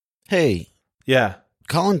 Hey. Yeah.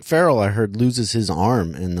 Colin Farrell, I heard, loses his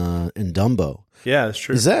arm in Dumbo. Yeah, that's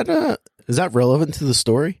true. Is that relevant to the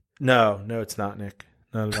story? No, it's not, Nick.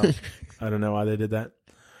 Not at all. I don't know why they did that.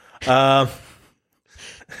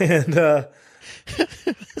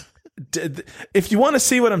 If you want to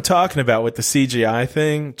see what I'm talking about with the CGI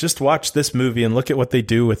thing, just watch this movie and look at what they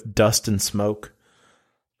do with dust and smoke.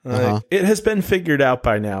 It has been figured out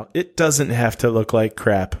by now. It doesn't have to look like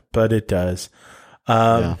crap, but it does.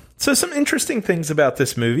 So some interesting things about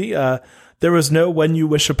this movie. There was no When You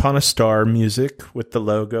Wish Upon a Star music with the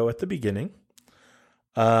logo at the beginning.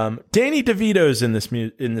 Danny DeVito's in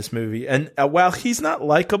this movie. And while he's not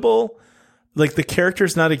likable, like the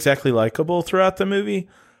character's not exactly likable throughout the movie,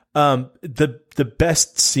 the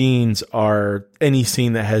best scenes are any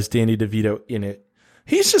scene that has Danny DeVito in it.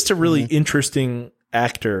 He's just a really interesting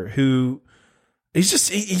actor who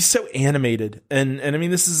he's so animated. And I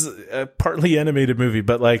mean, this is a partly animated movie,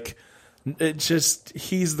 but like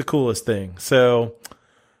he's the coolest thing. So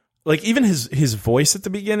like even his voice at the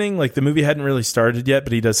beginning, like the movie hadn't really started yet,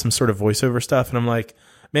 but he does some sort of voiceover stuff. And I'm like,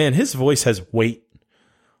 man, his voice has weight.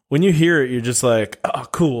 When you hear it, you're just like, oh,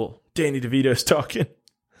 cool. Danny DeVito's talking.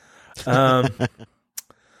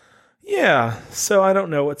 Yeah. So I don't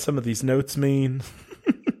know what some of these notes mean.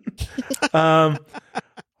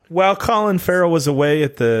 While Colin Farrell was away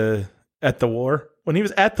at the war, when he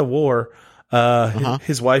was at the war,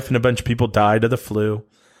 his wife and a bunch of people died of the flu.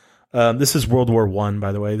 This is World War I,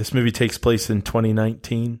 by the way. This movie takes place in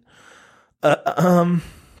 2019.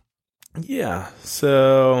 Yeah.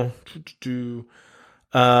 So,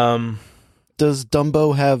 does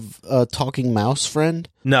Dumbo have a talking mouse friend?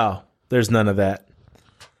 No, there's none of that.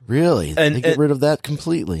 Really? They get rid of that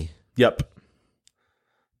completely. Yep.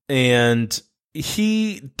 And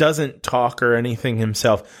he doesn't talk or anything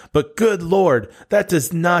himself, but good Lord, that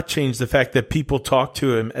does not change the fact that people talk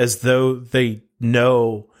to him as though they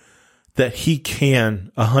know that he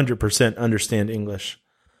can 100% understand English.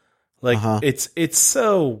 Like it's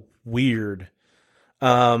so weird.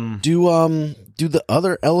 Do the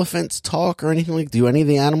other elephants talk or anything like? Do any of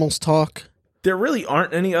the animals talk? There really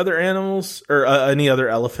aren't any other animals or any other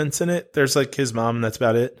elephants in it. There's like his mom, and that's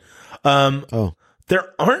about it.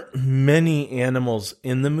 There aren't many animals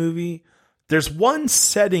in the movie. There's one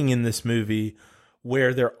setting in this movie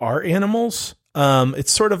where there are animals.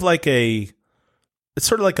 It's sort of like a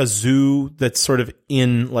zoo that's sort of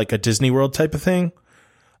in like a Disney World type of thing.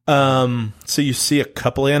 So you see a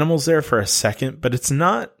couple animals there for a second, but it's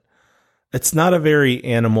not a very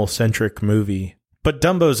animal centric movie. But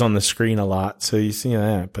Dumbo's on the screen a lot, so you see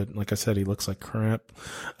that. But like I said, he looks like crap.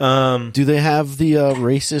 Do they have the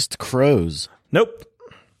racist crows? Nope.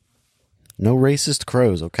 No racist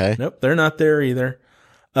crows, okay. Nope, they're not there either.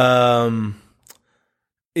 Oh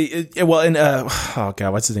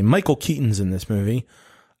God, what's his name? Michael Keaton's in this movie.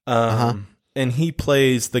 And he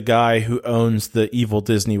plays the guy who owns the evil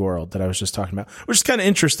Disney World that I was just talking about, which is kind of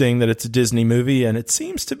interesting that it's a Disney movie, and it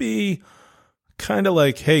seems to be kind of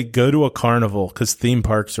like, hey, go to a carnival because theme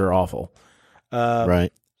parks are awful.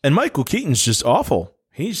 Right. And Michael Keaton's just awful.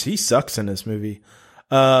 He sucks in this movie.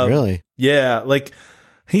 Really? Yeah, like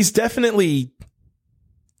he's definitely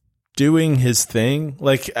doing his thing.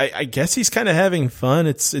 Like I guess he's kind of having fun.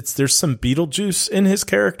 There's some Beetlejuice in his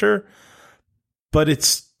character, but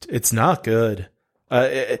it's not good.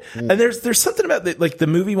 And there's something about that, like the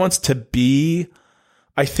movie wants to be,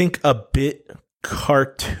 I think, a bit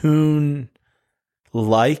cartoon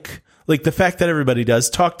like the fact that everybody does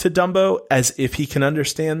talk to Dumbo as if he can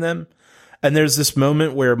understand them. And there's this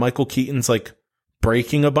moment where Michael Keaton's like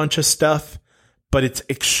breaking a bunch of stuff, but it's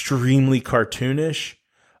extremely cartoonish.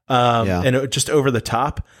 And just over the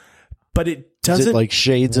top, but it doesn't. Is it like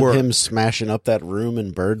shades work. of him smashing up that room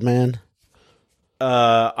in Birdman?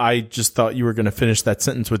 I just thought you were going to finish that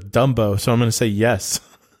sentence with Dumbo, so I'm going to say yes.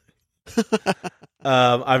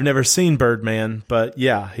 I've never seen Birdman, but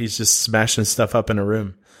yeah, he's just smashing stuff up in a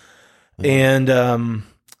room. And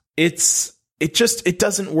it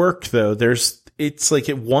doesn't work though. It's like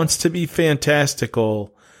it wants to be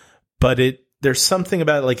fantastical, but there's something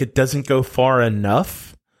about it, like it doesn't go far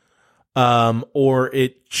enough. Or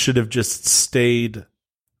it should have just stayed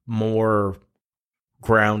more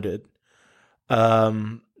grounded.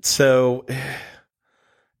 So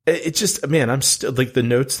it just, man, I'm still like the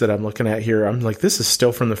notes that I'm looking at here. I'm like, this is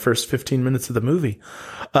still from the first 15 minutes of the movie.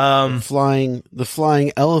 The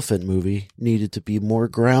flying elephant movie needed to be more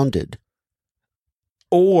grounded.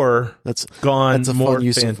 Or that's a more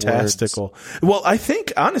fantastical. Well, I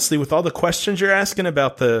think honestly, with all the questions you're asking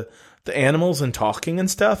about the animals and talking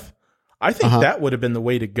and stuff, I think that would have been the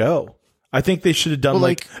way to go. I think they should have done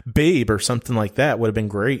like Babe or something like that. Would have been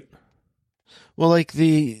great. Well, like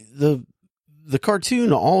the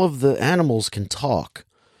cartoon, all of the animals can talk.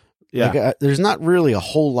 Yeah, like, there's not really a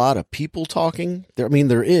whole lot of people talking.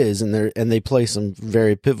 There is, and they play some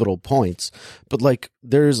very pivotal points. But like,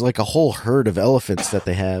 there's like a whole herd of elephants that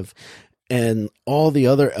they have, and all the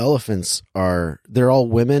other elephants they're all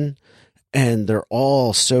women, and they're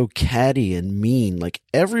all so catty and mean. Like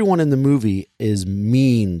everyone in the movie is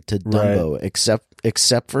mean to Dumbo,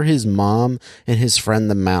 except for his mom and his friend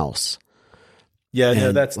the mouse. Yeah,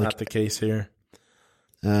 no, that's not the case here.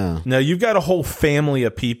 Oh. No, you've got a whole family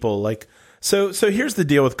of people. Like, so here's the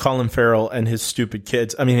deal with Colin Farrell and his stupid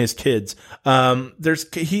kids. I mean, his kids.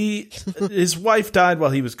 His wife died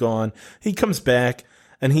while he was gone. He comes back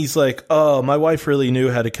and he's like, "Oh, my wife really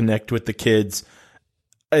knew how to connect with the kids,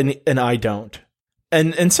 and I don't."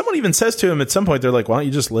 And someone even says to him at some point, they're like, "Why don't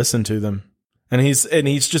you just listen to them?" And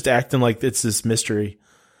he's just acting like it's this mystery.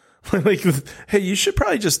 Like, hey, you should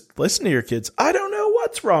probably just listen to your kids. I don't know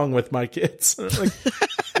what's wrong with my kids. Like,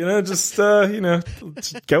 just go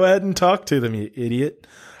ahead and talk to them, you idiot.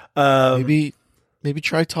 Maybe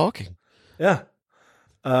try talking. Yeah.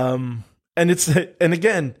 And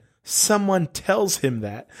again, someone tells him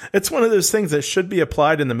that. It's one of those things that should be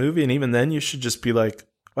applied in the movie, and even then you should just be like,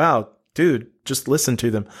 wow, dude, just listen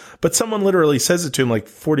to them. But someone literally says it to him like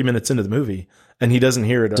 40 minutes into the movie, and he doesn't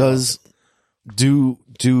hear it at all. Do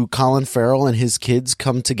Colin Farrell and his kids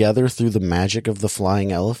come together through the magic of the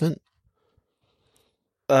flying elephant?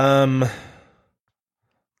 I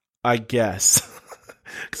guess.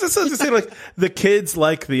 Because it's supposed to say like the kids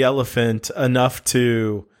like the elephant enough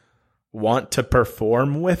to want to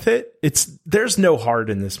perform with it. There's no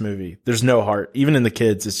heart in this movie. There's no heart. Even in the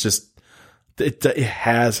kids, it's just it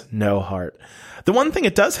has no heart. The one thing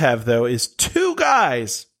it does have though is two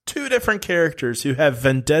different characters who have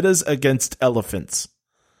vendettas against elephants.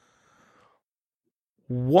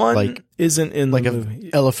 One isn't in the movie. An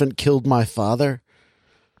elephant killed my father?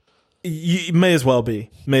 May as well be.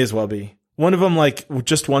 One of them like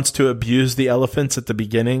just wants to abuse the elephants at the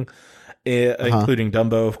beginning, including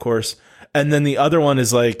Dumbo, of course. And then the other one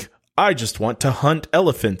is like, I just want to hunt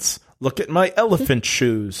elephants. Look at my elephant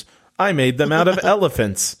shoes. I made them out of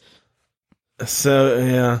elephants. So,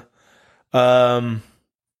 yeah. I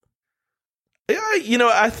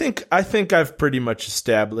think I've pretty much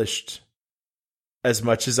established as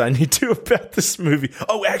much as I need to about this movie.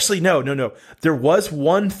 Oh, actually, no. There was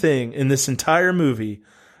one thing in this entire movie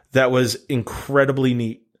that was incredibly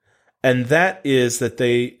neat, and that is that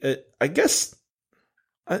they, I don't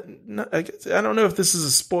know if this is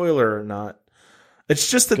a spoiler or not.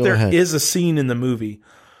 It's just that there is a scene in the movie.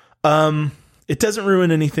 It doesn't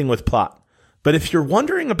ruin anything with plot, but if you're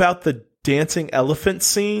wondering about the dancing elephant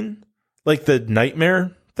scene, like the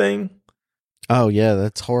nightmare thing. Oh yeah,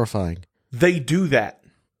 that's horrifying. They do that.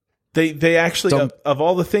 They actually of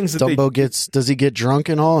all the things that Dumbo does he get drunk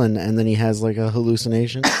and all, and then he has like a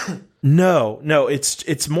hallucination? No,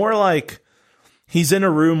 it's more like he's in a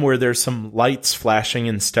room where there's some lights flashing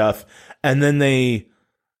and stuff, and then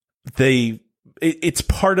it's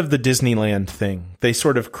part of the Disneyland thing. They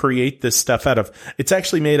sort of create this stuff it's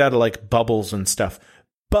actually made out of like bubbles and stuff,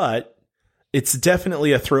 but it's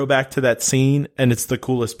definitely a throwback to that scene, and it's the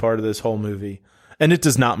coolest part of this whole movie. And it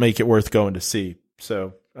does not make it worth going to see.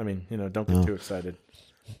 So, I mean, don't get too excited.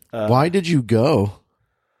 Why did you go?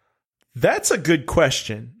 That's a good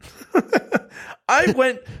question. I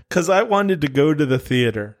went because I wanted to go to the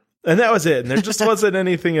theater. And that was it. And there just wasn't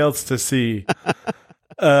anything else to see.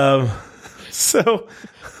 So,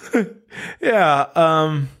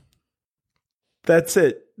 yeah. That's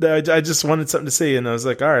it. I just wanted something to see. And I was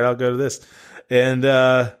like, all right, I'll go to this. And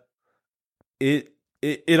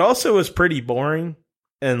It also was pretty boring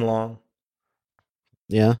and long.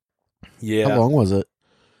 Yeah. How long was it?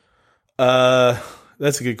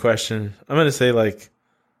 That's a good question. I'm going to say like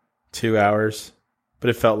 2 hours, but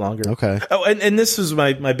it felt longer. Okay. Oh, and this was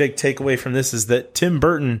my big takeaway from this is that Tim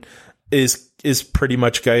Burton is pretty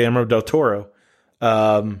much Guillermo del Toro.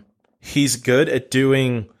 He's good at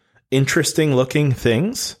doing interesting looking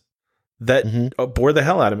things that bore the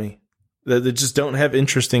hell out of me. That just don't have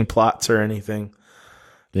interesting plots or anything.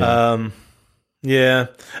 Yeah.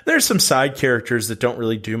 There's some side characters that don't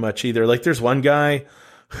really do much either. Like there's one guy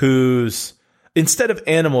who's, instead of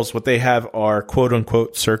animals, what they have are quote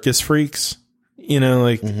unquote circus freaks,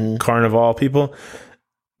 like carnival people.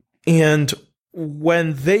 And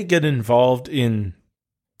when they get involved in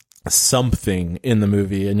something in the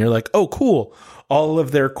movie and you're like, oh, cool, all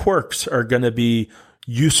of their quirks are going to be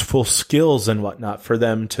useful skills and whatnot for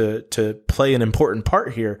them to play an important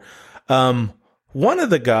part here. One of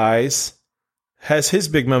the guys has his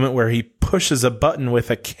big moment where he pushes a button with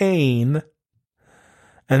a cane,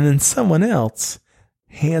 and then someone else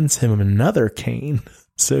hands him another cane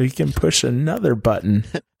so he can push another button.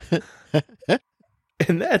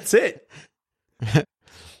 And that's it.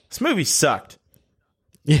 This movie sucked.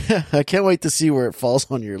 Yeah, I can't wait to see where it falls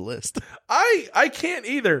on your list. I can't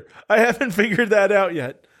either. I haven't figured that out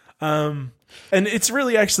yet. And it's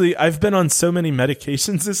really actually, I've been on so many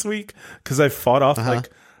medications this week because I've fought off like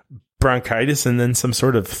bronchitis and then some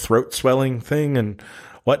sort of throat swelling thing and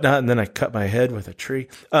whatnot. And then I cut my head with a tree.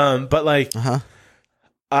 But like,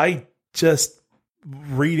 I just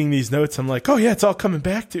reading these notes, I'm like, oh yeah, it's all coming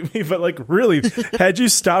back to me. But like, really, had you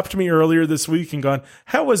stopped me earlier this week and gone,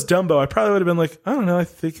 how was Dumbo? I probably would have been like, I don't know. I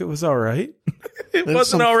think it was all right. It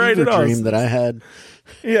wasn't all right at all. Dream that I had.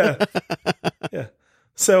 Yeah. Yeah.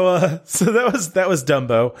 So that was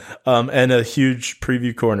Dumbo, and a huge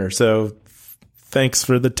preview corner. So thanks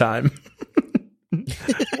for the time.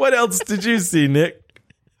 What else did you see, Nick?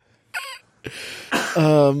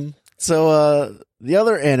 The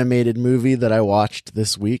other animated movie that I watched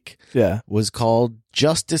this week was called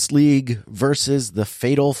Justice League versus the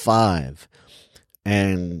Fatal Five.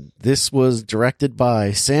 And this was directed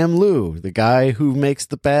by Sam Liu, the guy who makes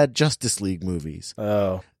the bad Justice League movies.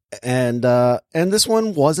 Oh. And this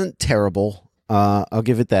one wasn't terrible. I'll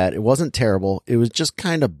give it that. It wasn't terrible. It was just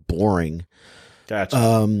kind of boring.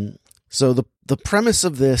 Gotcha. So the premise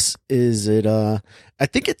of this is I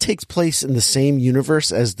think it takes place in the same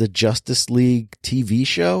universe as the Justice League TV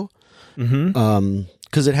show.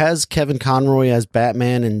 Because it has Kevin Conroy as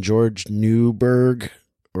Batman and George Newberg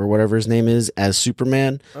or whatever his name is as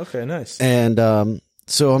Superman. Okay, nice. And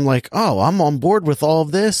so I'm like, oh, I'm on board with all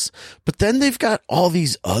of this. But then they've got all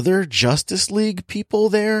these other Justice League people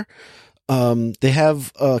there. They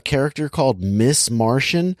have a character called Miss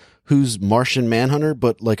Martian, who's Martian Manhunter,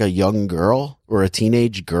 but like a young girl or a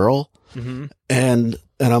teenage girl. And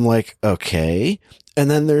I'm like, okay. And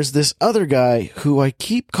then there's this other guy who I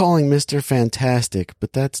keep calling Mr. Fantastic,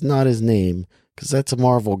 but that's not his name because that's a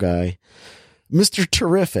Marvel guy. Mr.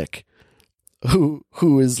 Terrific, who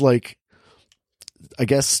is like, I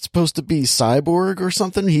guess supposed to be Cyborg or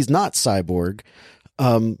something. He's not Cyborg.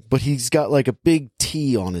 But he's got like a big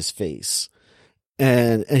T on his face.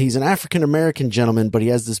 And he's an African-American gentleman, but he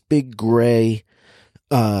has this big gray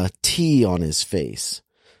T on his face.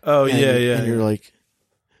 Oh, yeah. And you're like,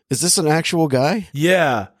 is this an actual guy?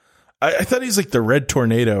 Yeah. I thought he's like the Red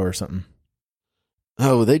Tornado or something.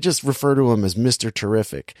 Oh, they just refer to him as Mr.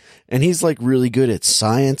 Terrific. And he's like really good at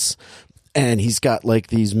science. And he's got like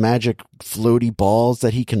these magic floaty balls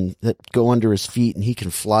that go under his feet and he can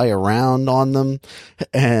fly around on them.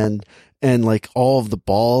 And like all of the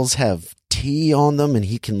balls have T on them and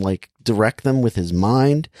he can like direct them with his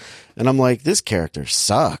mind. And I'm like, this character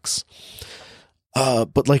sucks.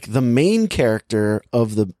 But like the main character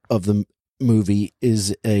of the movie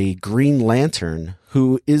is a Green Lantern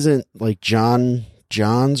who isn't like John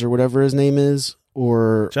Johns or whatever his name is,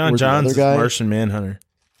 or John Johns is Martian Manhunter.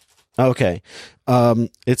 Okay.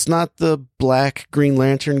 It's not the black Green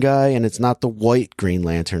Lantern guy and it's not the white Green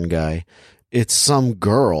Lantern guy. It's some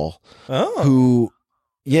girl who,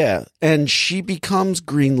 yeah. And she becomes a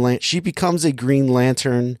Green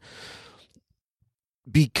Lantern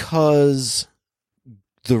because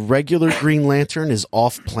the regular Green Lantern is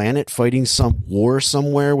off planet fighting some war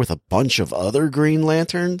somewhere with a bunch of other Green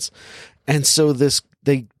Lanterns. And so the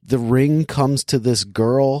ring comes to this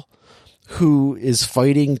girl who is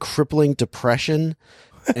fighting crippling depression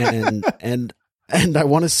and I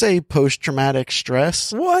want to say post-traumatic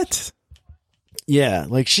stress. What? Yeah,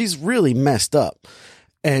 like she's really messed up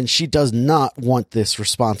and she does not want this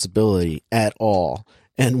responsibility at all.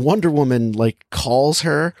 And Wonder Woman like calls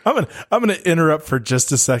her. I'm gonna interrupt for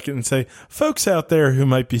just a second and say, folks out there who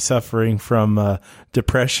might be suffering from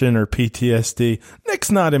depression or PTSD,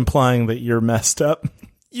 Nick's not implying that you're messed up.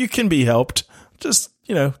 You can be helped. Just,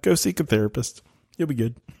 go seek a therapist. You'll be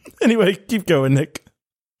good. Anyway, keep going, Nick.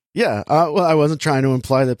 Yeah. Well, I wasn't trying to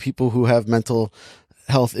imply that people who have mental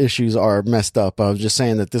health issues are messed up. I was just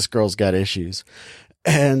saying that this girl's got issues,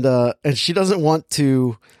 and she doesn't want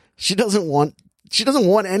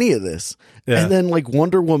any of this. Yeah. And then like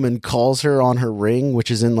Wonder Woman calls her on her ring, which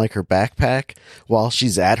is in like her backpack, while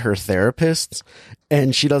she's at her therapist's,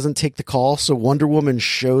 and she doesn't take the call. So Wonder Woman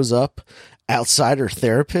shows up outside her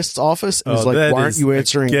therapist's office and is like, "Why aren't you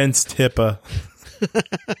answering?" Against HIPAA.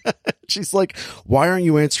 She's like, "Why aren't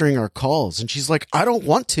you answering our calls?" And she's like, "I don't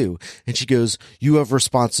want to." And she goes, "You have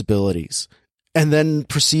responsibilities," and then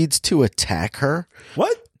proceeds to attack her.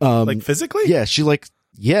 What? Like physically? Yeah.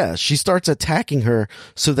 She starts attacking her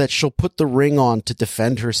so that she'll put the ring on to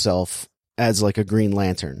defend herself as like a Green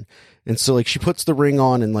Lantern. And so like she puts the ring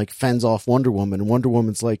on and like fends off Wonder Woman, and Wonder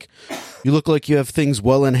Woman's like, "You look like you have things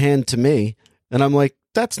well in hand to me." And I'm like,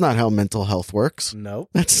 that's not how mental health works. No.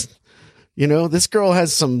 That's, this girl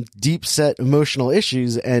has some deep set emotional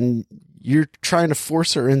issues, and you're trying to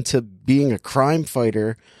force her into being a crime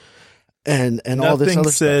fighter and all this other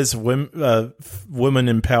stuff. Nothing says women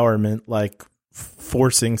empowerment like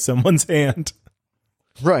forcing someone's hand.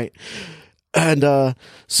 Right. And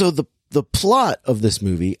so the plot of this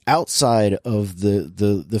movie, outside of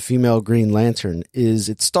the female Green Lantern, is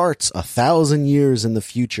it starts 1,000 years in the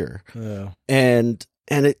future. Oh. And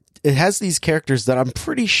it has these characters that I'm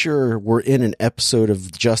pretty sure were in an episode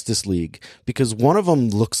of Justice League, because one of them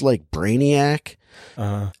looks like Brainiac,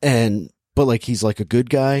 but like he's like a good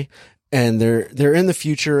guy. And they're in the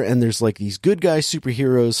future, and there's like these good guy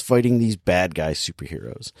superheroes fighting these bad guy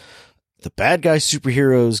superheroes. The bad guy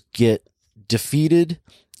superheroes get defeated,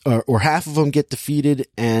 or half of them get defeated,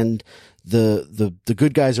 and the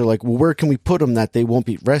good guys are like, "Well, where can we put them that they won't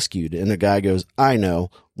be rescued?" And the guy goes, "I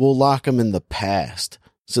know, we'll lock them in the past."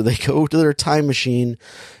 So they go to their time machine,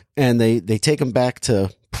 and they take them back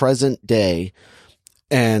to present day,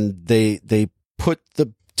 and they put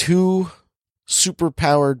the two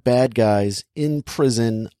superpowered bad guys in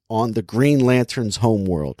prison on the Green Lantern's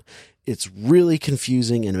homeworld. It's really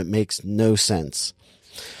confusing, and it makes no sense.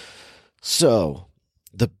 So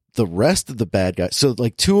the rest of the bad guys, so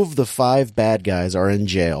like 2 of the 5 bad guys are in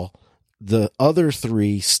jail. The other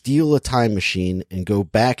 3 steal a time machine and go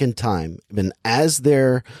back in time. And as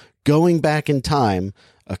they're going back in time,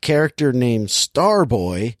 a character named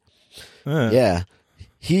Starboy,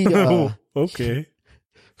 he okay,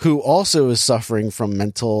 who also is suffering from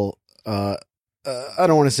mental, I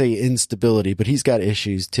don't want to say instability, but he's got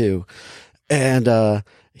issues too. And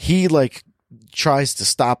he like tries to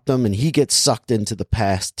stop them, and he gets sucked into the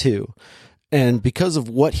past too. And because of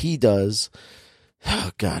what he does,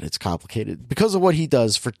 oh God, it's complicated. Because of what he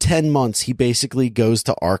does, for 10 months, he basically goes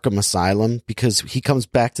to Arkham Asylum, because he comes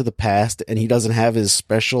back to the past and he doesn't have his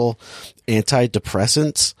special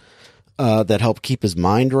antidepressants that help keep his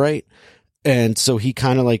mind right. And so he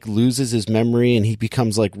kind of like loses his memory, and he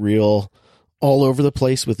becomes like real all over the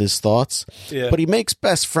place with his thoughts. Yeah. But he makes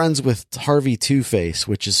best friends with Harvey Two-Face,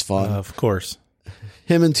 which is fun. Of course.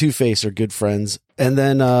 Him and Two-Face are good friends. And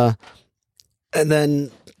then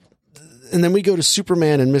we go to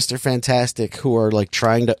Superman and Mr. Fantastic, who are like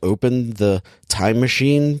trying to open the time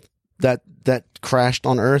machine that crashed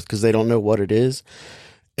on Earth, because they don't know what it is.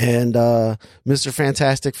 And Mr.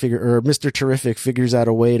 Terrific figures out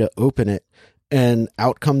a way to open it, and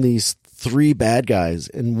out come these 3 bad guys,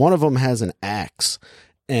 and one of them has an axe,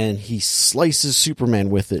 and he slices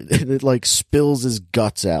Superman with it, and it like spills his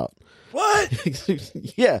guts out. What?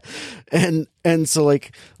 Yeah. And so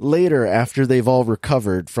like later, after they've all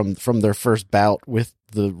recovered from their first bout with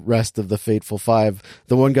the rest of the Fateful Five,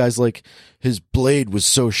 the one guy's like, his blade was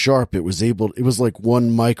so sharp it was like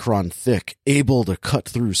 1 micron thick, able to cut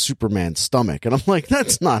through Superman's stomach. And I'm like,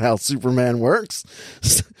 that's not how Superman works.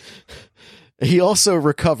 He also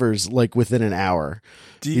recovers like within an hour.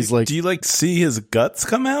 Do you like see his guts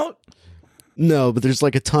come out? No, but there's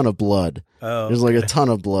like a ton of blood. Oh, there's like a ton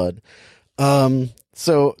of blood.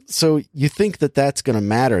 So you think that that's going to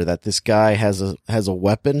matter, that this guy has a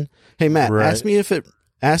weapon? Hey Matt, right. ask me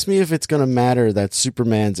if it's going to matter that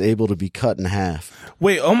Superman's able to be cut in half.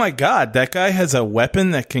 Wait, oh my God, that guy has a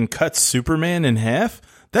weapon that can cut Superman in half?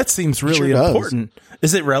 That seems really important.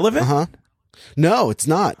 Is it relevant? Uh-huh. No, it's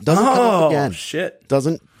not. Doesn't come up again. Shit.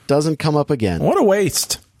 Doesn't come up again. What a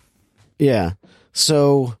waste. Yeah.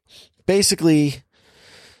 So basically,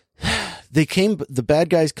 the bad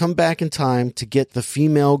guys come back in time to get the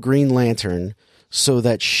female Green Lantern so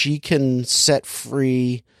that she can set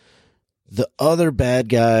free the other bad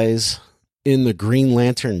guys in the Green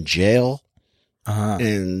Lantern jail.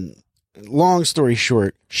 And long story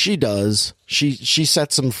short, she does. She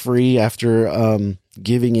sets them free after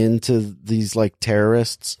giving in to these like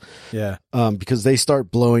terrorists. Yeah. Because they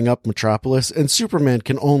start blowing up Metropolis, and Superman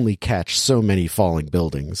can only catch so many falling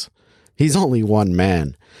buildings. He's only one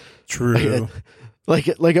man. True. Like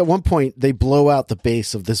at one point they blow out the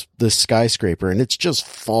base of this skyscraper and it's just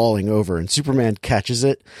falling over, and Superman catches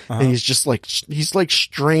it and he's like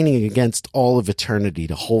straining against all of eternity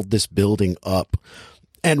to hold this building up.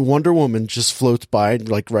 And Wonder Woman just floats by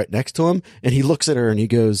like right next to him, and he looks at her and he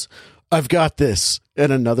goes, "I've got this."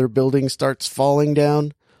 And another building starts falling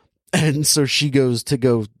down. And so she goes to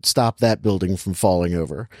go stop that building from falling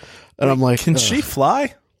over. And I'm like, can she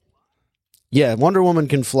fly? Yeah, Wonder Woman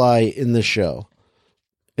can fly in this show.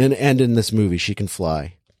 And in this movie, she can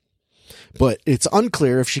fly. But it's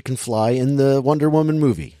unclear if she can fly in the Wonder Woman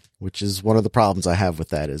movie, which is one of the problems I have with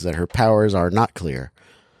that, is that her powers are not clear.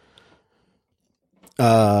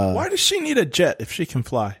 Why does she need a jet if she can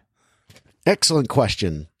fly? Excellent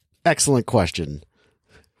question.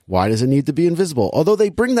 Why does it need to be invisible? Although they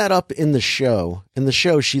bring that up in the show. In the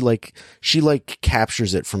show, she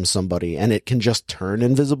captures it from somebody and it can just turn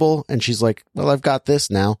invisible. And she's like, well, I've got this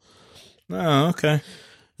now. Oh, okay.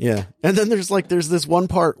 Yeah. And then there's this one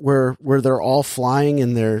part where they're all flying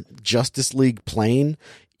in their Justice League plane,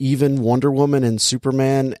 even Wonder Woman and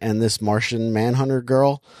Superman and this Martian Manhunter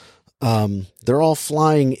girl. They're all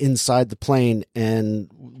flying inside the plane and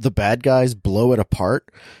the bad guys blow it apart.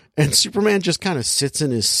 And Superman just kind of sits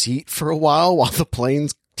in his seat for a while the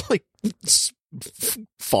plane's like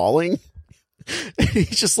falling. He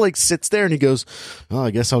just like sits there and he goes, "Oh,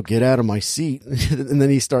 I guess I'll get out of my seat." And then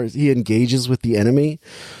he engages with the enemy.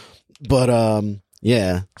 But,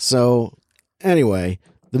 yeah. So anyway,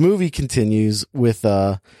 the movie continues with,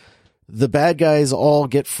 the bad guys all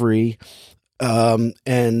get free.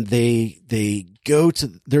 And they go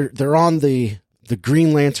to, they're on the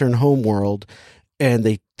Green Lantern homeworld, and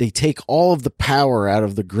they take all of the power out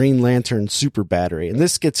of the Green Lantern super battery. And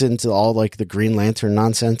this gets into all like the Green Lantern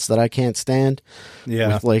nonsense that I can't stand.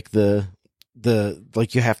 Yeah. With like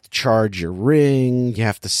like you have to charge your ring. You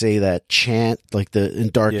have to say that chant, like in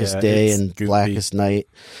Darkest Day and goofy. Blackest Night.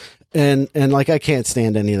 And like, I can't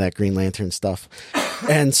stand any of that Green Lantern stuff.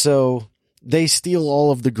 And so they steal all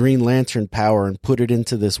of the Green Lantern power and put it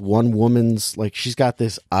into this one woman's, like, she's got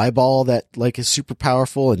this eyeball that like is super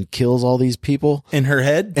powerful and kills all these people in her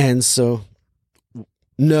head. And so,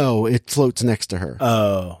 no, it floats next to her.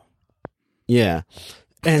 Oh, yeah.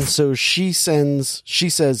 And so she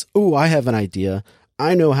says, "Oh, I have an idea.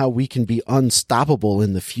 I know how we can be unstoppable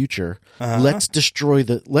in the future. Let's destroy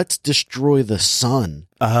the sun."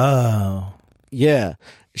 Oh, yeah.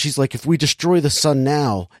 She's like, if we destroy the sun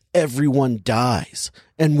now, everyone dies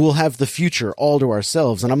and we'll have the future all to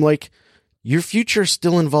ourselves. And I'm like, your future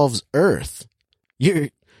still involves Earth. You're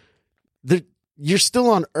still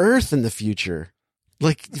on Earth in the future.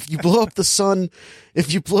 Like, if you blow up the sun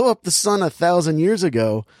 1,000 years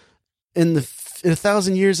ago, in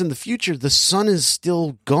 1,000 years in the future, the sun is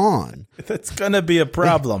still gone. That's gonna be a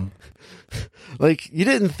problem. Like, you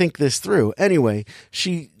didn't think this through. Anyway,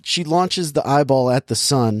 she launches the eyeball at the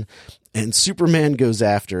sun, and Superman goes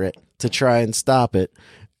after it to try and stop it.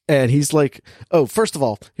 And he's like, "Oh, first of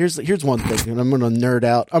all, here's one thing, and I'm gonna nerd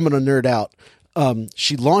out.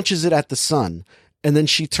 She launches it at the sun, and then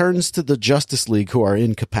she turns to the Justice League, who are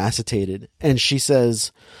incapacitated, and she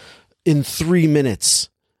says, 'In 3 minutes,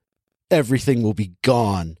 everything will be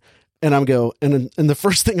gone.'" And and the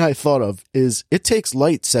first thing I thought of is, it takes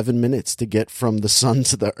light 7 minutes to get from the sun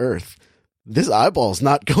to the earth. This eyeball's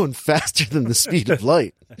not going faster than the speed of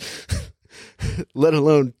light, let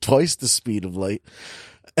alone twice the speed of light.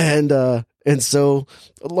 And so,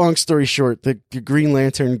 long story short, the Green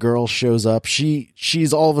Lantern girl shows up.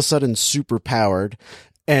 She's all of a sudden super powered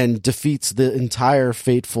and defeats the entire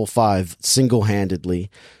Fateful Five single-handedly.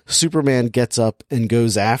 Superman gets up and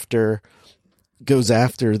goes after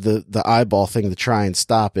the eyeball thing to try and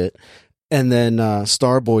stop it. And then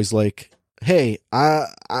Starboy's like, "Hey, I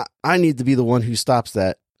need to be the one who stops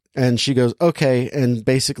that." And she goes, "Okay." And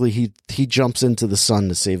basically he jumps into the sun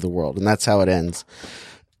to save the world. And that's how it ends.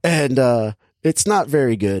 And it's not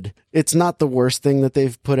very good. It's not the worst thing that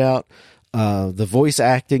they've put out. The voice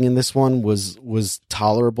acting in this one was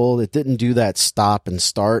tolerable. It didn't do that stop and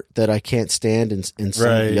start that I can't stand in some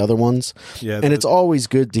of the other ones. Yeah, and it's always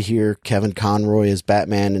good to hear Kevin Conroy as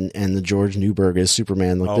Batman and the George Newberg as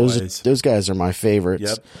Superman. Like, those guys are my favorites.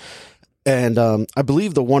 Yep. And I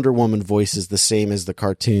believe the Wonder Woman voice is the same as the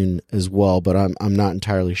cartoon as well, but I'm not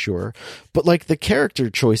entirely sure. But like the character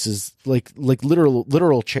choices, like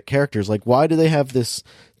literal characters, like why do they have this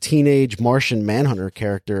teenage Martian Manhunter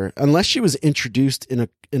character unless she was introduced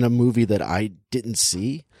in a movie that I didn't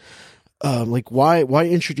see? like why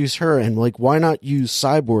introduce her, and like why not use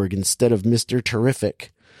Cyborg instead of Mr.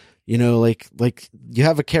 Terrific? You know, like you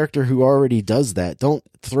have a character who already does that. Don't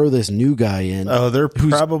throw this new guy in. Oh, they're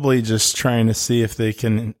probably just trying to see if they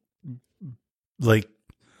can like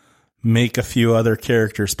make a few other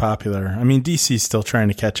characters popular. I mean, DC's still trying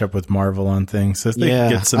to catch up with Marvel on things. So if they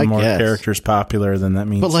can get some more characters popular, then that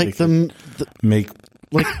means like make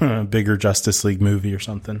like a bigger Justice League movie or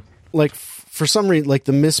something. Like for some reason, like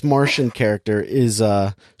the Miss Martian character is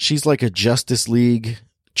she's like a Justice League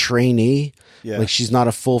trainee. Yeah. Like she's not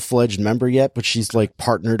a full-fledged member yet, but she's like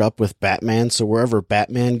partnered up with Batman. So wherever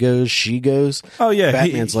Batman goes, she goes. Oh yeah,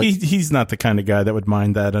 Batman's he's not the kind of guy that would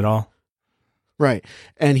mind that at all. Right.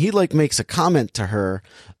 And he like makes a comment to her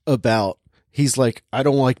about, he's like, I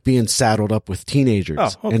don't like being saddled up with teenagers.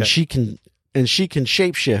 Oh, okay. And she can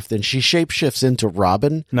shapeshift, and she shapeshifts into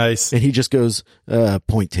Robin. Nice. And he just goes,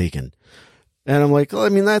 point taken. And I'm like, well, I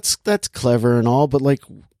mean, that's clever and all, but like,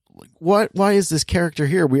 why is this character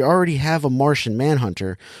here? We already have a Martian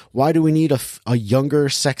Manhunter. Why do we need a younger,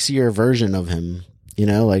 sexier version of him? You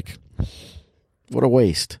know, like, what a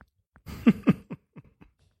waste.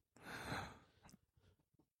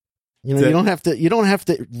 You know, you don't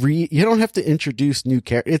have to introduce new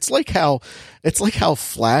characters. It's like how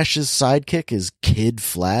Flash's sidekick is Kid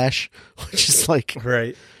Flash, which is like,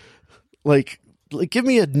 right. Like give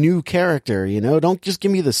me a new character, you know? Don't just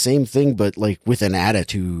give me the same thing, but like with an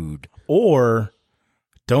attitude. Or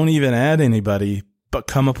don't even add anybody, but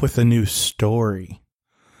come up with a new story.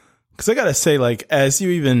 Because I gotta say, like, as you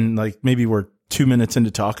even like, maybe we're 2 minutes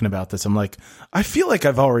into talking about this, I'm like, I feel like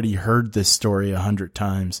I've already heard this story 100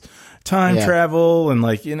 times. Time travel and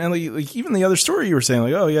like, you know, like even the other story you were saying,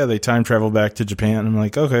 like, oh yeah, they time travel back to Japan. I'm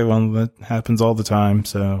like, okay, well that happens all the time,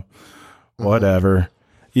 so whatever.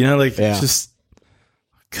 You know, like just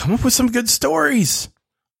come up with some good stories.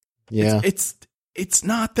 Yeah, it's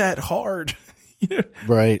not that hard. You know?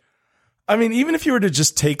 Right. I mean, even if you were to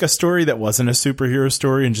just take a story that wasn't a superhero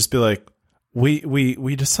story and just be like,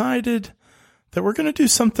 we decided that we're going to do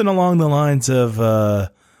something along the lines of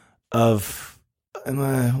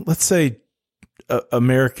let's say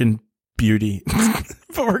American Beauty,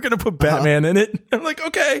 but we're going to put Batman in it. I'm like,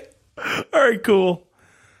 okay, all right, cool.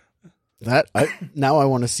 Now I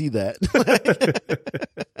want to see that.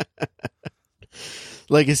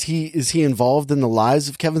 Like, is he involved in the lives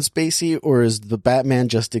of Kevin Spacey, or is the Batman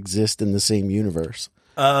just exist in the same universe?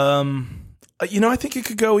 You know, I think it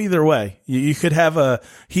could go either way. You could have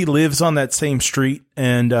he lives on that same street,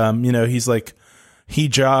 and you know, he's like, he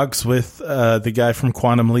jogs with the guy from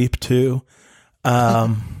Quantum Leap too.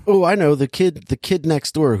 Oh, I know the kid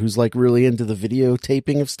next door who's like really into the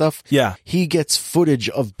videotaping of stuff. Yeah, he gets footage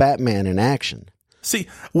of Batman in action. See,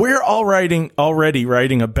 we're already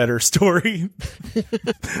writing a better story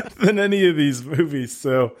than any of these movies.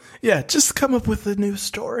 So yeah, just come up with a new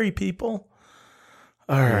story, people.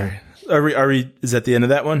 All right. Are we, is that the end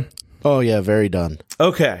of that one? Oh yeah, very done.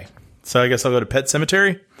 Okay. So I guess I'll go to Pet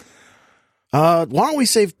Sematary. Why don't we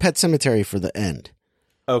save Pet Sematary for the end?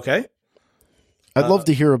 Okay. I'd love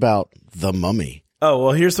to hear about The Mummy. Oh,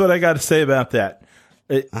 well, here's what I got to say about that.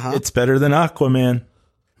 It's better than Aquaman.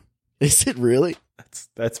 Is it really?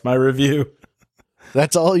 That's my review.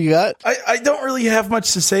 That's all you got? I don't really have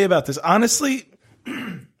much to say about this. Honestly,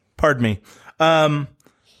 pardon me.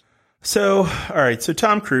 So, all right. So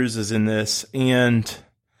Tom Cruise is in this, and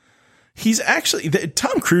he's actually,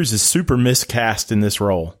 Tom Cruise is super miscast in this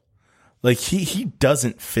role. Like he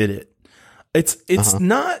doesn't fit it. It's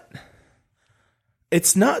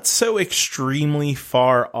not so extremely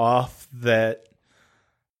far off that,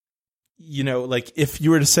 you know, like if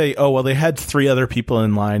you were to say, oh, well, they had 3 other people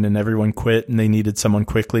in line and everyone quit and they needed someone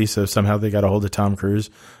quickly, so somehow they got a hold of Tom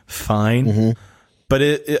Cruise. Fine. Mm-hmm.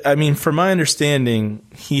 But I mean, from my understanding,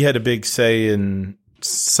 he had a big say in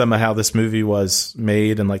some of how this movie was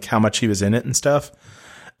made and like how much he was in it and stuff.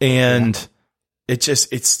 And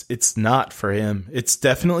it's not for him. It's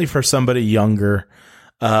definitely for somebody younger,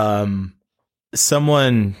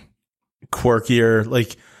 someone quirkier,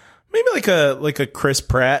 like maybe like a Chris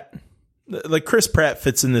Pratt. Like Chris Pratt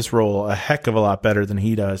fits in this role a heck of a lot better than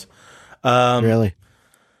he does. Really?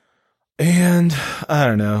 And I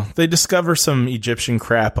don't know. They discover some Egyptian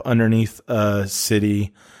crap underneath a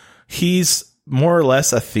city. He's more or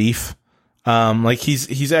less a thief. Like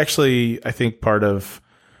he's actually, I think, part of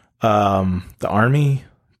the army,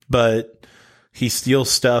 but he steals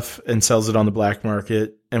stuff and sells it on the black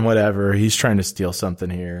market and whatever. He's trying to steal something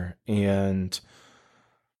here. And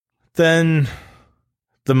then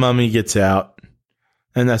the mummy gets out,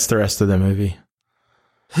 and that's the rest of the movie.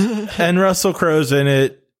 And Russell Crowe's in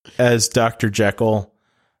it as Dr. Jekyll.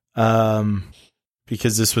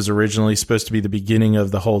 because this was originally supposed to be the beginning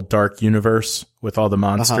of the whole Dark universe with all the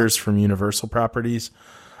monsters from Universal properties.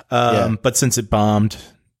 But since it bombed,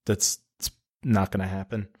 it's not going to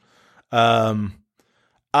happen.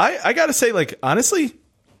 I got to say, like, honestly,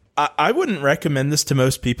 I wouldn't recommend this to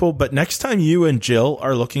most people, but next time you and Jill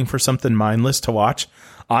are looking for something mindless to watch,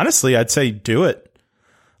 honestly, I'd say do it.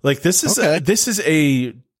 Like, this is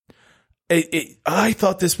I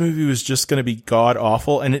thought this movie was just going to be god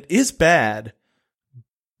awful, and it is bad.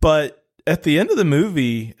 But at the end of the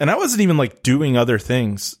movie, and I wasn't even like doing other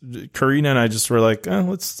things. Karina and I just were like,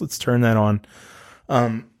 let's turn that on,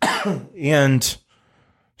 and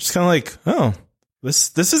just kind of like, oh,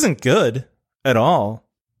 this isn't good at all.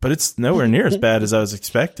 But it's nowhere near as bad as I was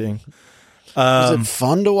expecting. Was it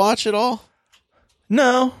fun to watch at all?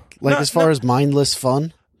 No. Like, as far as mindless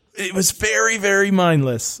fun? It was very, very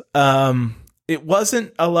mindless. It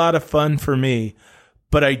wasn't a lot of fun for me.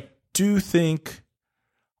 But I do think,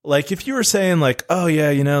 like, if you were saying, like, oh, yeah,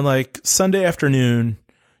 you know, like, Sunday afternoon,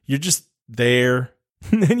 you're just there,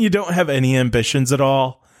 and you don't have any ambitions at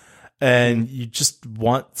all, and you just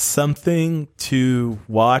want something to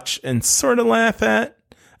watch and sort of laugh at.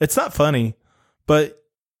 It's not funny, but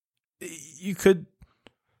you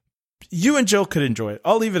and Jill could enjoy it.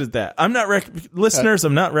 I'll leave it at that. I'm not listeners.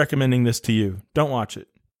 I'm not recommending this to you. Don't watch it.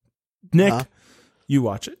 Nick, you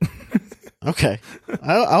watch it. Okay.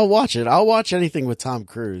 I'll watch it. I'll watch anything with Tom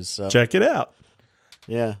Cruise. So. Check it out.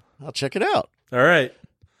 Yeah, I'll check it out. All right.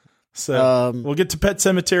 So we'll get to Pet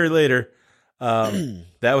Sematary later.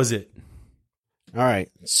 That was it. All right.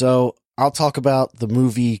 So I'll talk about the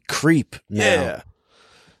movie Creep now.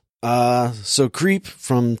 Yeah. So Creep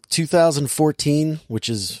from 2014, which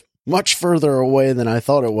is much further away than I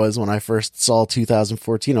thought it was when I first saw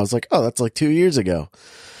 2014. I was like, oh, that's like 2 years ago.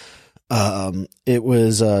 It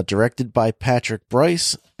was directed by Patrick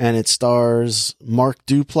Brice, and it stars Mark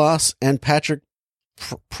Duplass and Patrick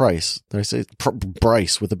Price. Did I say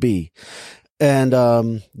Brice with a B?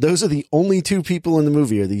 And those are the only two people in the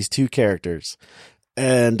movie, are these two characters.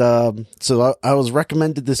 And so I was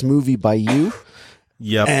recommended this movie by you.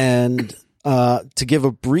 Yep. And to give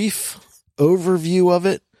a brief overview of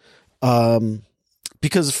it,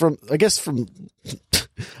 because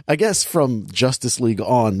I guess from Justice League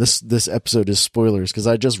on, this episode is spoilers because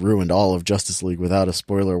I just ruined all of Justice League without a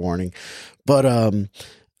spoiler warning. But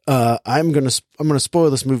I'm gonna spoil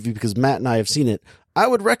this movie because Matt and I have seen it. I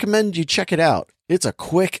would recommend you check it out. It's a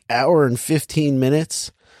quick hour and 15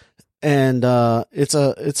 minutes, and it's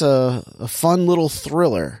a fun little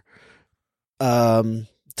thriller. To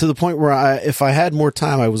the point where if I had more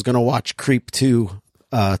time, I was going to watch Creep 2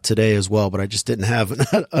 today as well, but I just didn't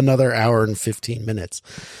have another hour and 15 minutes.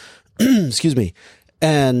 Excuse me.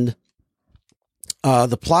 And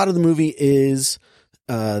the plot of the movie is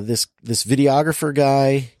this videographer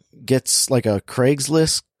guy gets like a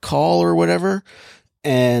Craigslist call or whatever,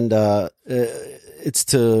 and it's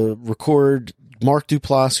to record Mark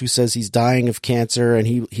Duplass, who says he's dying of cancer, and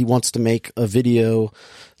he wants to make a video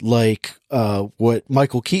like what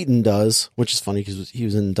Michael Keaton does, which is funny because he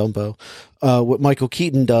was in Dumbo. What Michael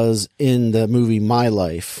Keaton does in the movie My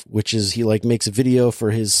Life, which is he like makes a video for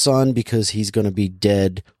his son because he's going to be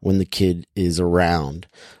dead when the kid is around.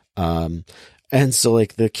 And so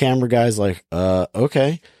like the camera guy's like,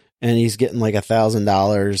 okay. And he's getting like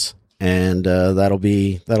 $1,000, and that'll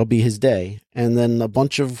be his day. And then a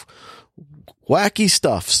bunch of wacky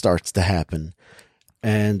stuff starts to happen,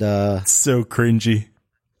 and so cringy.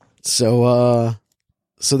 So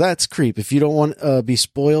that's Creep. If you don't want be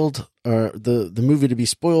spoiled, or the movie to be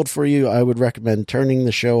spoiled for you, I would recommend turning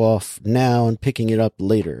the show off now and picking it up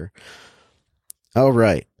later. All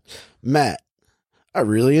right, Matt, I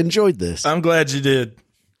really enjoyed this. I'm glad you did.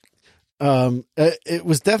 It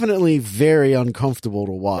was definitely very uncomfortable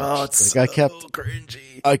to watch. Oh, it's like, so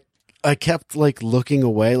cringy. I kept like looking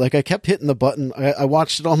away. Like I kept hitting the button. I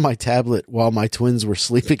watched it on my tablet while my twins were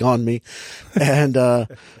sleeping on me. And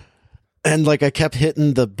like I kept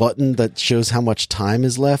hitting the button that shows how much time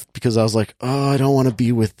is left because I was like, oh, I don't want to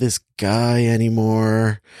be with this guy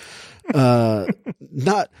anymore.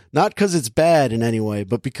 Not because it's bad in any way,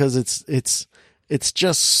 but because it's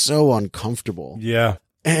just so uncomfortable. Yeah.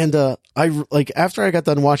 And I like after I got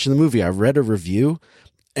done watching the movie, I read a review.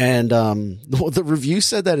 And the review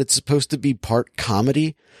said that it's supposed to be part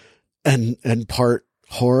comedy and part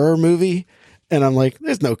horror movie. And I'm like,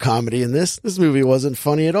 there's no comedy in this. This movie wasn't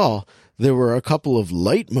funny at all. There were a couple of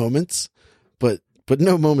light moments, but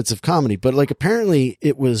no moments of comedy. But like apparently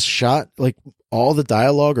it was shot like all the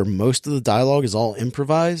dialogue or most of the dialogue is all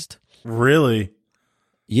improvised. Really?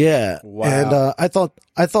 Yeah. Wow. And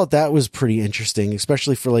I thought that was pretty interesting,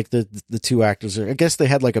 especially for like the two actors. I guess they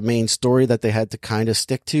had like a main story that they had to kind of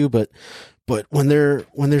stick to, but when they're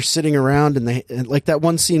sitting around and like that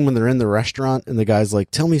one scene when they're in the restaurant and the guy's like,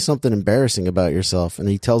 "Tell me something embarrassing about yourself," and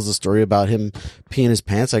he tells the story about him peeing his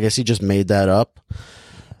pants. I guess he just made that up.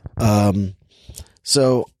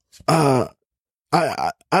 So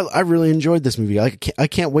I really enjoyed this movie. I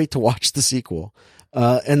can't wait to watch the sequel.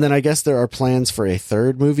 And then I guess there are plans for a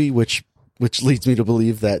third movie, which leads me to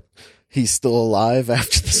believe that he's still alive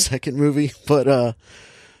after the second movie. But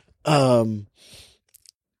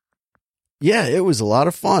yeah, it was a lot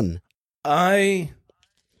of fun. I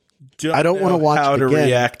don't want to watch how it to again.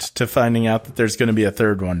 react to finding out that there's going to be a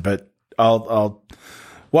third one, but I'll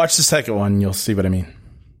watch the second one and you'll see what I mean.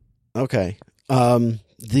 Okay. I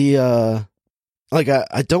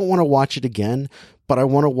don't want to watch it again, but I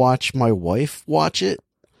want to watch my wife watch it.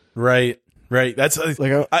 Right. That's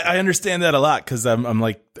like I understand that a lot because I'm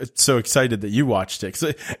like so excited that you watched it.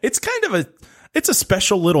 So it's kind of it's a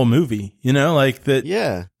special little movie, you know, like that.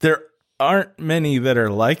 Yeah. There aren't many that are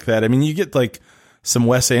like that. I mean, you get like some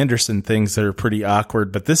Wes Anderson things that are pretty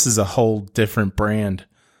awkward, but this is a whole different brand.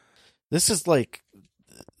 This is like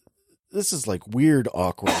weird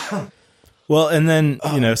awkward. Well, and then,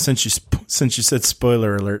 you know, since you said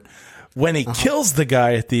spoiler alert, when he kills the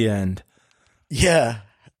guy at the end. Yeah.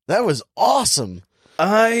 That was awesome.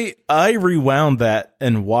 I rewound that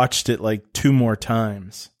and watched it like 2 more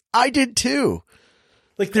times. I did too.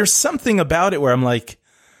 Like there's something about it where I'm like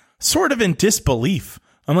sort of in disbelief.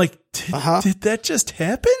 I'm like, did that just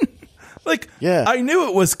happen? Like, yeah. I knew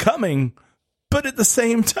it was coming, but at the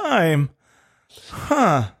same time,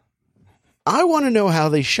 I want to know how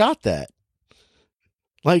they shot that.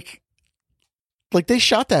 Like they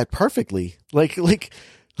shot that perfectly. Like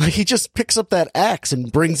he just picks up that axe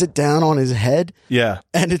and brings it down on his head. Yeah.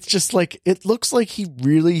 And it's just like, it looks like he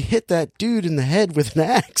really hit that dude in the head with an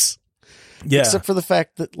axe. Yeah. Except for the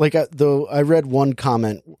fact that, like, though I read one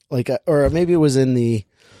comment, like, or maybe it was in the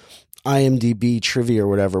IMDb trivia or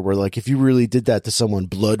whatever, where like, if you really did that to someone,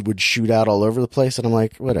 blood would shoot out all over the place. And I'm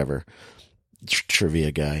like, whatever.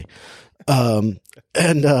 Trivia guy. And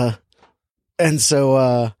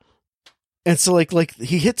so like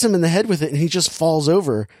he hits him in the head with it and he just falls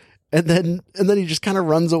over and then he just kind of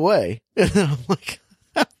runs away. And I'm like,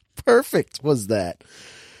 how perfect was that?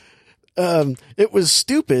 It was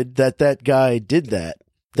stupid that guy did that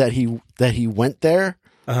he went there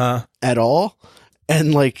at all.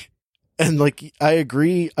 And I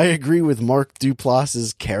agree with Mark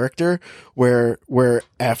Duplass's character where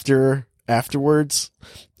afterwards,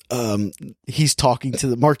 Mark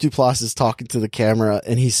Duplass is talking to the camera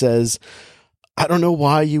and he says, "I don't know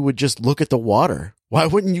why you would just look at the water. Why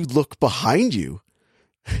wouldn't you look behind you?"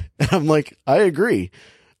 And I'm like, I agree.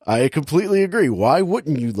 I completely agree. Why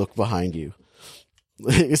wouldn't you look behind you?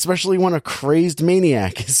 Especially when a crazed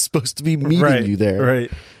maniac is supposed to be meeting you there.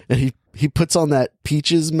 Right. And he puts on that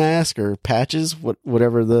Peaches mask or Patches,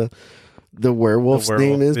 whatever the werewolf's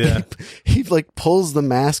name is. Yeah. He like pulls the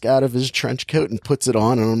mask out of his trench coat and puts it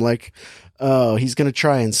on, and I'm like, oh, he's gonna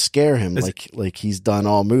try and scare him like he's done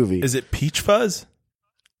all movie. Is it Peach Fuzz?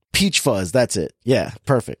 Peach Fuzz, that's it. Yeah,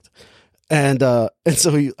 perfect. And so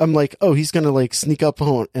I'm like, oh, he's gonna like sneak up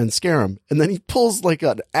on and scare him, and then he pulls like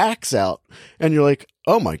an axe out, and you're like,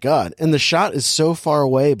 oh my god! And the shot is so far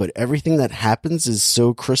away, but everything that happens is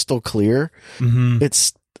so crystal clear. Mm-hmm.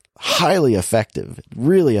 It's highly effective,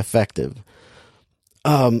 really effective.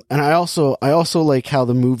 And I also like how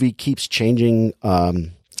the movie keeps changing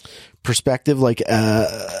perspective. Like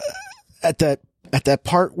at that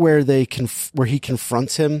part where where he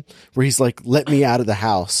confronts him, where he's like, "Let me out of the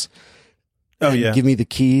house." Oh yeah, give me the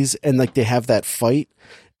keys, and like they have that fight,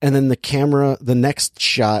 and then the next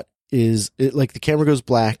shot is like the camera goes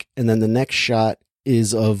black, and then the next shot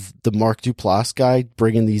is of the Mark Duplass guy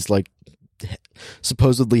bringing these like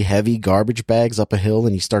supposedly heavy garbage bags up a hill,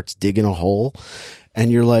 and he starts digging a hole,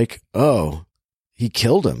 and you're like, oh, he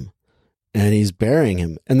killed him and he's burying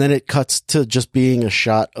him. And then it cuts to just being a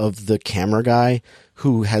shot of the camera guy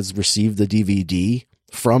who has received the DVD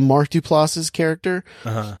from Mark Duplass's character.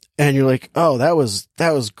 And you're like, oh, that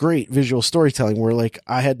was great visual storytelling, where like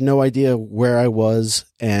I had no idea where I was,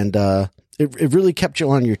 and it really kept you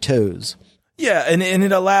on your toes. Yeah, and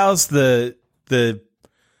it allows the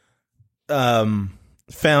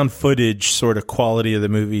found footage sort of quality of the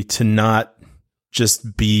movie to not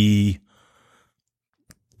just be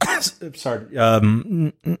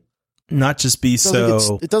not just be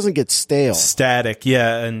it doesn't get stale, static,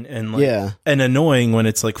 and like, yeah, and annoying when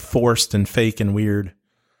it's like forced and fake and weird.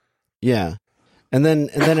 Yeah. And then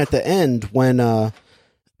at the end, when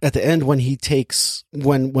at the end when he takes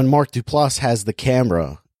when Mark Duplass has the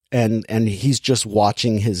camera and he's just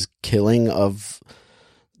watching his killing of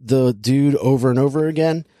the dude over and over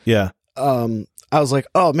again. Yeah. I was like,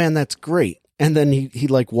 oh man, that's great. And then he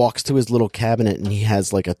like walks to his little cabinet and he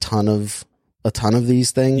has like a ton of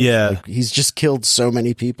these things. Yeah. Like, he's just killed so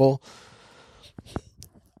many people.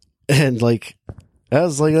 And like, I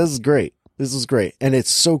was like, this is great. This is great. And it's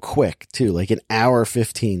so quick too, like an hour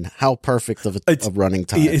 15. How perfect of a running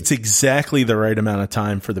time. It's exactly the right amount of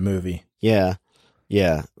time for the movie. Yeah.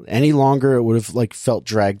 Yeah. Any longer, it would have like felt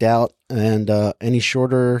dragged out, and any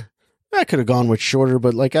shorter, I could have gone with shorter,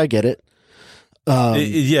 but like, I get it.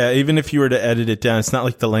 Yeah. Even if you were to edit it down, it's not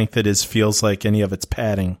like the length it is feels like any of its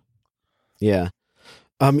padding. Yeah.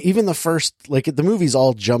 Even the first, like the movie's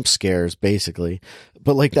all jump scares basically,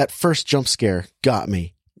 but like that first jump scare got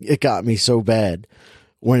me. It got me so bad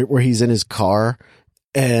where he's in his car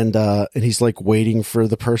and he's like waiting for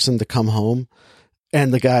the person to come home.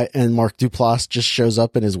 And the guy and Mark Duplass just shows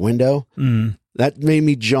up in his window. Mm. That made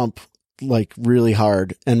me jump like really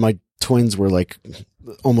hard. And my twins were like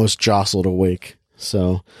almost jostled awake.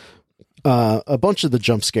 So, a bunch of the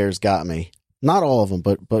jump scares got me. Not all of them,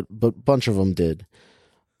 but a bunch of them did.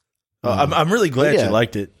 I'm really glad you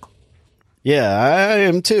liked it. Yeah, I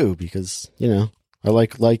am too, because, you know, I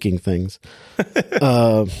like liking things.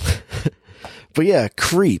 But yeah,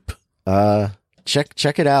 Creep.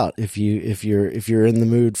 Check it out if you're in the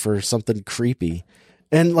mood for something creepy.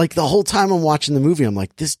 And like the whole time I'm watching the movie, I'm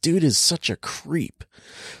like, this dude is such a creep.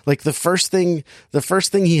 Like the first thing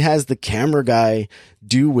he has the camera guy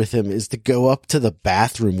do with him is to go up to the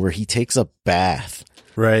bathroom where he takes a bath.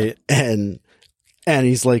 Right. And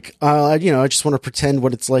he's like, I just want to pretend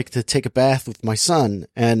what it's like to take a bath with my son.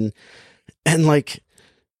 And like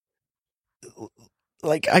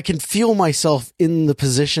I can feel myself in the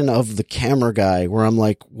position of the camera guy where I'm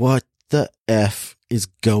like, what the F is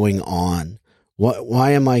going on?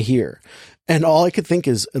 Why am I here? And all I could think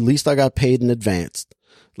is, at least I got paid in advance.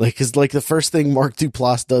 Like, cause like the first thing Mark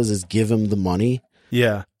Duplass does is give him the money.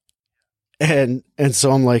 Yeah. And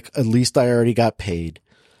so I'm like, at least I already got paid.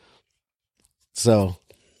 So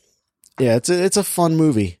yeah, it's a fun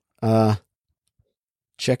movie.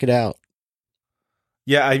 Check it out.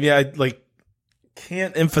 Yeah. I like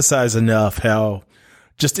can't emphasize enough how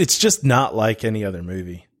it's just not like any other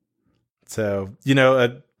movie. So, you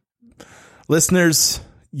know, listeners,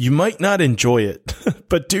 you might not enjoy it,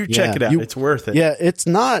 but do check it out. It's worth it. Yeah. It's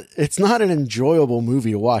not an enjoyable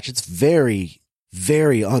movie to watch. It's very,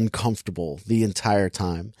 very uncomfortable the entire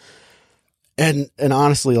time. And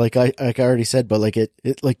honestly, like I already said, but like it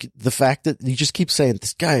like the fact that you just keep saying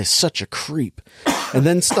this guy is such a creep, and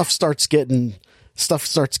then stuff starts getting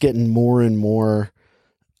more and more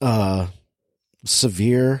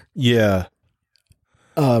severe. Yeah.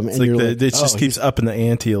 And it's like it just keeps upping the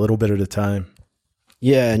ante a little bit at a time.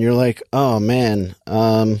 Yeah, and you're like, oh man,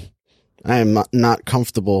 I am not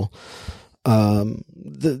comfortable.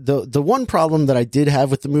 The one problem that I did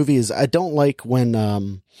have with the movie is I don't like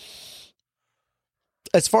when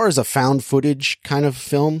as far as a found footage kind of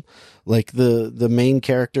film, like the main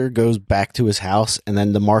character goes back to his house and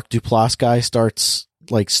then the Mark Duplass guy starts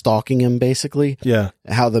like stalking him basically. Yeah.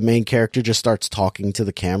 How the main character just starts talking to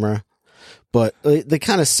the camera. But they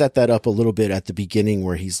kind of set that up a little bit at the beginning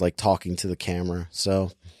where he's like talking to the camera.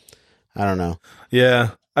 So I don't know. Yeah.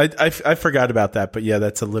 I forgot about that, but yeah,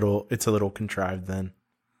 it's a little contrived then.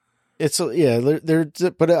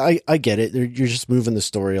 But I get it. You're just moving the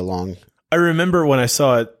story along. I remember when I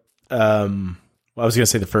saw it, I was going to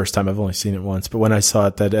say the first time, I've only seen it once, but when I saw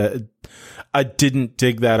it that I didn't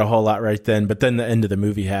dig that a whole lot right then, but then the end of the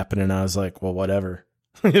movie happened and I was like, well, whatever,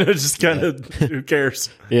 just kind of, who cares?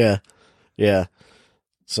 Yeah. Yeah.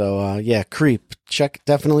 So, Creep,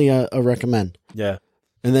 definitely a recommend. Yeah.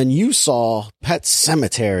 And then you saw Pet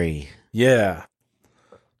Sematary. Yeah.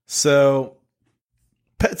 So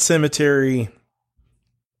Pet Sematary,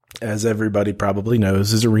 as everybody probably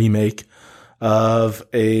knows, is a remake of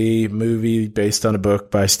a movie based on a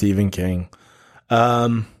book by Stephen King.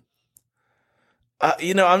 I'm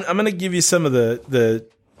going to give you some of the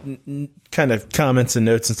kind of comments and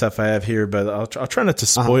notes and stuff I have here, but I'll try not to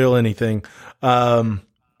spoil anything.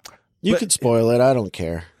 You could spoil it. I don't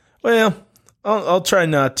care. Well, I'll try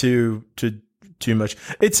not to too much.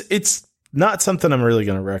 It's not something I'm really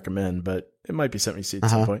going to recommend, but it might be something you see at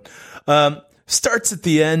some point. Starts at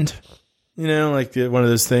the end, like one of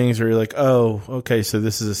those things where you're like, oh, okay, so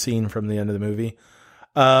this is a scene from the end of the movie.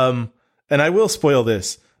 And I will spoil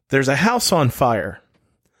this. There's a house on fire.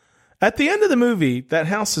 At the end of the movie, that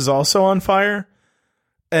house is also on fire.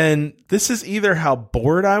 And this is either how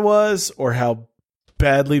bored I was or how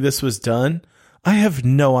badly this was done, I have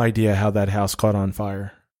no idea how that house caught on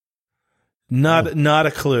fire. Not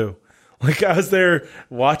a clue. Like, I was there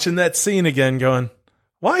watching that scene again going,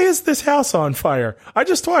 why is this house on fire? I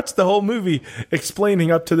just watched the whole movie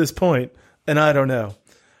explaining up to this point, and I don't know.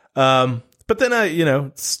 But then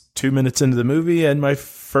it's 2 minutes into the movie, and my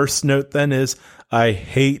first note then is, I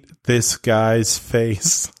hate this guy's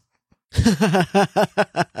face. I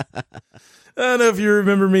don't know if you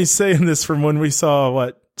remember me saying this from when we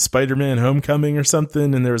saw, Spider-Man Homecoming or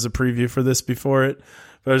something, and there was a preview for this before it.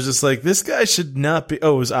 But I was just like, this guy should not be...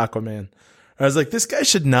 Oh, it was Aquaman. I was like, this guy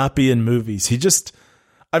should not be in movies. He just...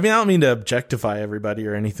 I mean, I don't mean to objectify everybody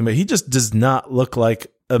or anything, but he just does not look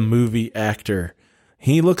like a movie actor.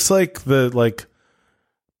 He looks like the,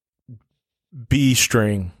 B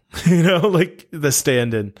string, like the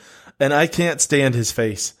stand-in. And I can't stand his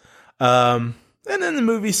face. And then the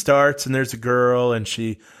movie starts, and there's a girl, and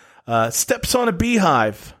she steps on a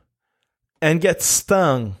beehive and gets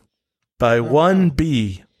stung by one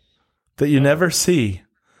bee that you never see.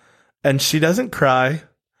 And she doesn't cry,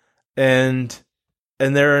 and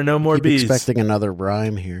there are no more bees. Expecting another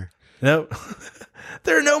rhyme here. No,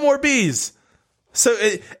 there are no more bees. So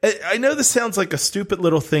I know this sounds like a stupid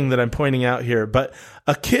little thing that I'm pointing out here, but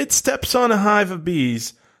a kid steps on a hive of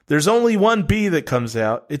bees. There's only one bee that comes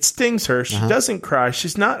out. It stings her. She doesn't cry.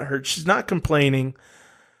 She's not hurt. She's not complaining.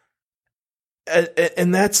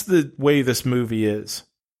 And that's the way this movie is,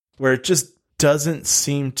 where it just doesn't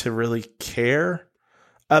seem to really care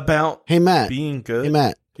about being good. Hey,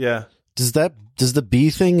 Matt. Yeah. Does the bee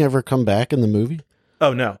thing ever come back in the movie?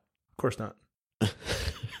 Oh, no. Of course not.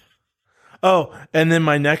 Oh, and then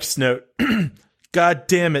my next note. God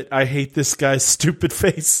damn it. I hate this guy's stupid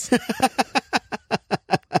face.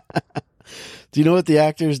 Do you know what the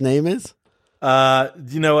actor's name is?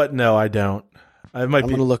 You know what? No, I don't. I'm going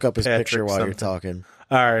to look up his picture while you're talking.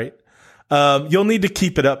 All right. You'll need to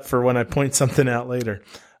keep it up for when I point something out later.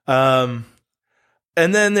 And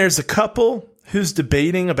then there's a couple who's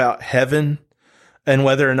debating about heaven and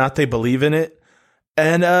whether or not they believe in it.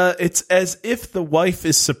 And it's as if the wife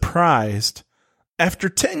is surprised after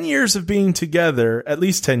 10 years of being together, at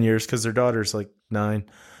least 10 years because their daughter's 9.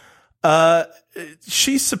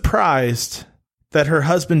 She's surprised that her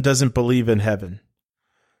husband doesn't believe in heaven.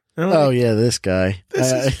 Yeah, this guy.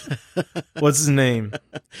 What's his name?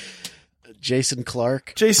 Jason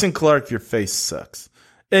Clarke. Jason Clarke, your face sucks.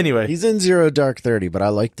 Anyway. He's in Zero Dark 30, but I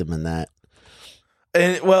liked him in that.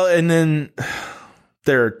 And then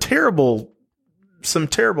there are some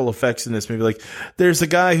terrible effects in this movie. Like, there's a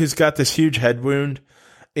guy who's got this huge head wound,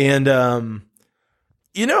 and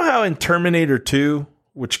you know how in Terminator 2,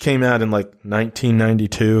 which came out in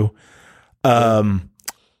 1992, Arnold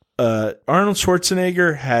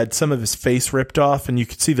Schwarzenegger had some of his face ripped off, and you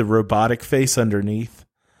could see the robotic face underneath.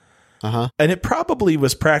 And it probably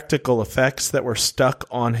was practical effects that were stuck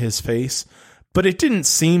on his face, but it didn't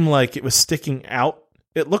seem like it was sticking out.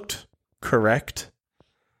 It looked correct.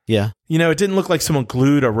 Yeah. It didn't look like someone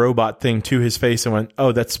glued a robot thing to his face and went,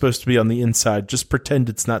 oh, that's supposed to be on the inside. Just pretend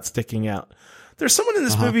it's not sticking out. There's someone in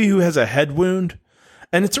this movie who has a head wound,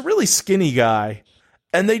 and it's a really skinny guy,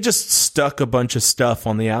 and they just stuck a bunch of stuff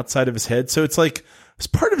on the outside of his head. So it's like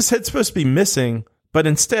part of his head's supposed to be missing, but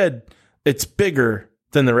instead it's bigger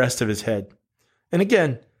than the rest of his head. And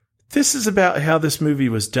again, this is about how this movie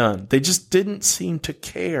was done. They just didn't seem to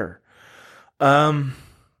care. And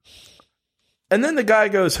then the guy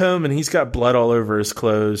goes home and he's got blood all over his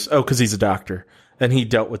clothes. Oh, because he's a doctor. And he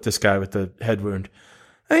dealt with this guy with the head wound.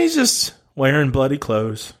 And he's just wearing bloody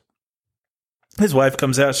clothes. His wife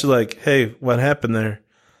comes out. She's like, hey, what happened there?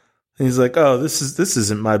 And he's like, oh, this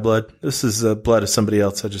isn't my blood. This is the blood of somebody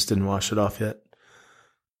else. I just didn't wash it off yet.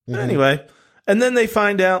 Anyway. And then they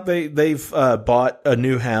find out they've bought a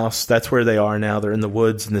new house. That's where they are now. They're in the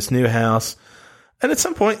woods in this new house. And at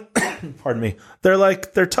some point, pardon me,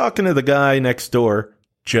 they're talking to the guy next door,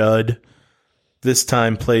 Judd, this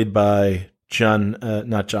time played by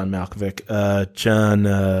not John Malkovich,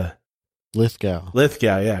 John Lithgow.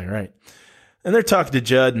 Lithgow, yeah, right. And they're talking to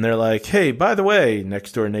Judd, and they're like, hey, by the way,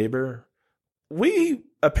 next door neighbor, we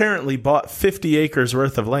apparently bought 50 acres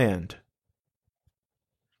worth of land.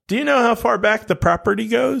 Do you know how far back the property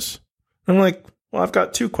goes? I'm like, well, I've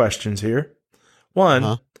got two questions here.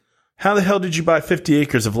 One, how the hell did you buy 50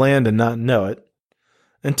 acres of land and not know it?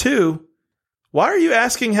 And two, why are you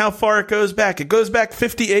asking how far it goes back? It goes back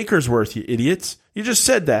 50 acres worth, you idiots. You just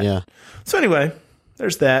said that. Yeah. So anyway,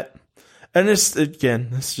 there's that. And this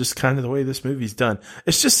is just kind of the way this movie's done.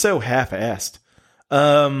 It's just so half-assed.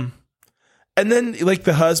 And then,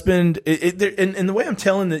 the husband, and the way I'm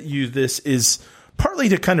telling you this is partly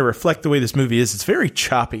to kind of reflect the way this movie is. It's very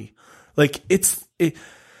choppy. Like it's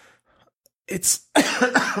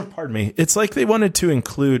pardon me. It's like they wanted to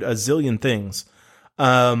include a zillion things.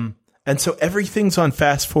 And so everything's on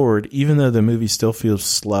fast forward, even though the movie still feels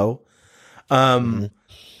slow.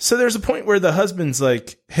 So there's a point where the husband's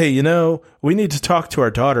like, hey, we need to talk to our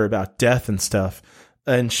daughter about death and stuff.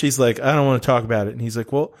 And she's like, I don't want to talk about it. And he's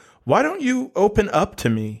like, well, why don't you open up to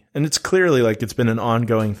me? And it's clearly like it's been an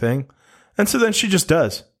ongoing thing. And so then she just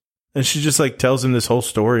does. And she just like tells him this whole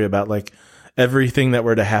story about like everything that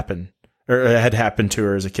were to happen or had happened to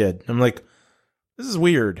her as a kid. I'm like, this is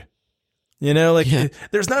weird.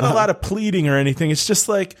 There's not a lot of pleading or anything. It's just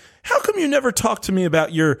like, how come you never talk to me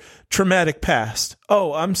about your traumatic past?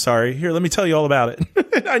 Oh, I'm sorry. Here, let me tell you all about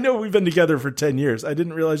it. I know we've been together for 10 years. I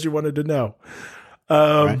didn't realize you wanted to know.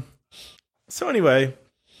 Right. So anyway,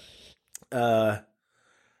 this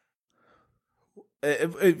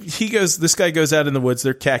guy goes out in the woods.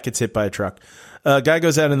 Their cat gets hit by a truck. Guy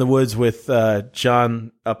goes out in the woods with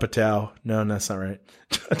John Apatow. No, that's not right.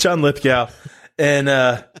 John Lithgow.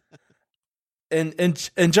 And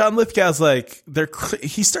John Lithgow's like,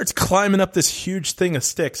 he starts climbing up this huge thing of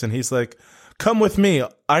sticks, and he's like, come with me.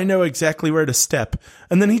 I know exactly where to step.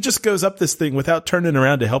 And then he just goes up this thing without turning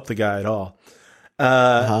around to help the guy at all.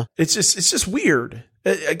 It's just weird.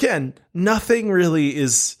 Again, nothing really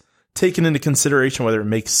is taken into consideration whether it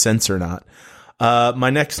makes sense or not. My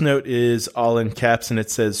next note is all in caps, and it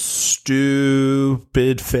says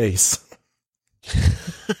stupid face.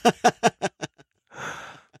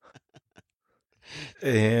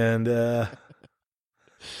 And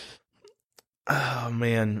oh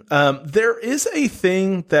man, there is a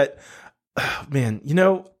thing that I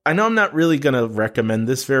know I'm not really going to recommend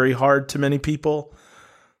this very hard to many people,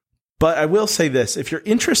 but I will say this: if you're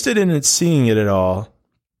interested in seeing it at all,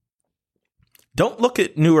 don't look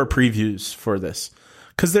at newer previews for this,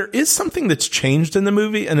 because there is something that's changed in the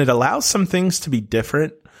movie, and it allows some things to be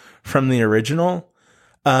different from the original.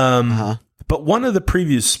 But one of the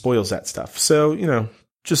previews spoils that stuff. So,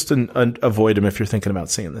 just avoid them if you're thinking about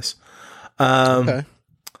seeing this. Okay.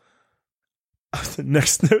 The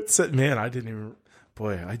next note said, I do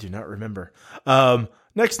not remember.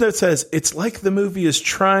 Next note says, it's like the movie is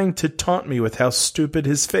trying to taunt me with how stupid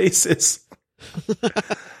his face is.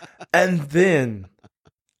 And then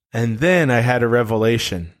I had a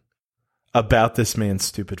revelation about this man's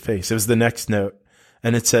stupid face. It was the next note.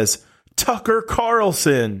 And it says, Tucker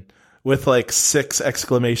Carlson, with like 6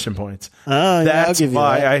 exclamation points. Oh, that's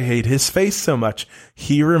why I hate his face so much.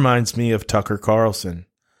 He reminds me of Tucker Carlson.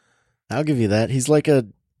 I'll give you that. He's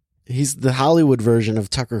the Hollywood version of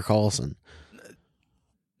Tucker Carlson.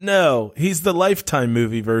 No, he's the Lifetime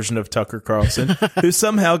movie version of Tucker Carlson, who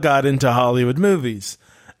somehow got into Hollywood movies.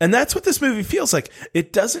 And that's what this movie feels like.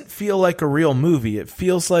 It doesn't feel like a real movie. It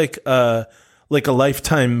feels like a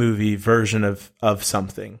Lifetime movie version of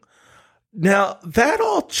something. Now, that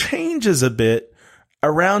all changes a bit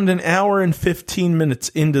around an hour and 15 minutes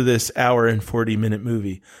into this hour and 40-minute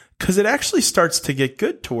movie, because it actually starts to get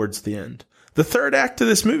good towards the end. The third act of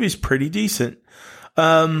this movie is pretty decent.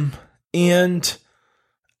 And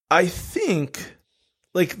I think,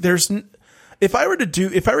 like, if I were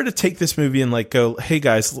to take this movie and like go, hey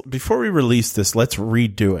guys, before we release this, let's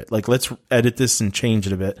redo it. Like, let's edit this and change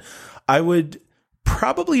it a bit. I would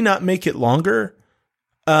probably not make it longer.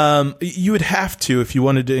 You would have to if you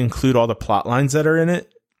wanted to include all the plot lines that are in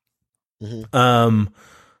it. Mm-hmm.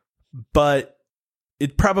 But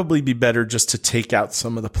it'd probably be better just to take out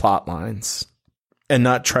some of the plot lines and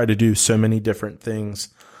not try to do so many different things.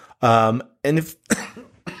 And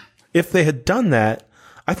if they had done that,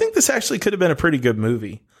 I think this actually could have been a pretty good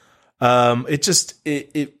movie. It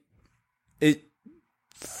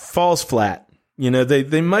falls flat.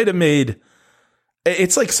 They might have made.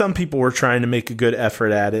 It's like some people were trying to make a good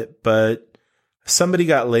effort at it, but somebody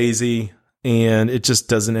got lazy and it just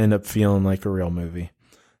doesn't end up feeling like a real movie.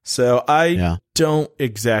 So I don't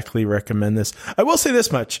exactly recommend this. I will say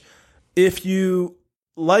this much. If you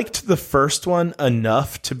liked the first one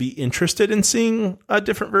enough to be interested in seeing a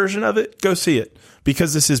different version of it, go see it,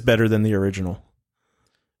 because this is better than the original.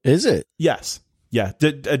 Is it? Yes. Yeah,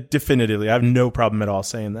 definitively. I have no problem at all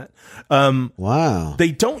saying that. Wow.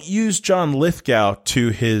 They don't use John Lithgow to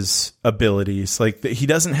his abilities. Like, he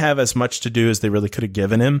doesn't have as much to do as they really could have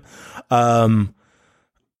given him. And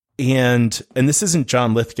this isn't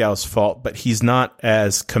John Lithgow's fault, but he's not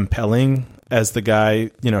as compelling as the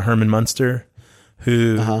guy, Herman Munster,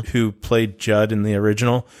 who played Judd in the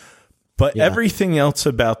original. But everything else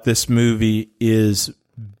about this movie is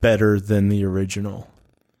better than the original.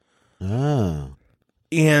 Oh.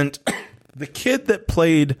 And the kid that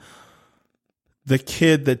played the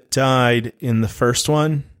kid that died in the first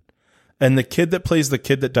one and the kid that plays the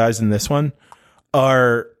kid that dies in this one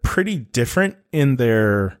are pretty different in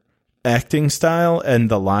their acting style and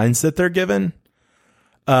the lines that they're given.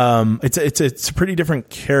 It's a pretty different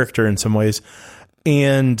character in some ways.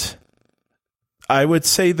 And I would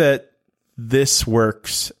say that this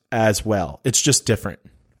works as well. It's just different,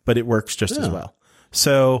 but it works just as well.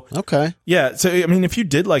 So, okay. Yeah. So, I mean, if you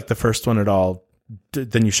did like the first one at all,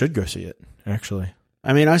 then you should go see it, actually.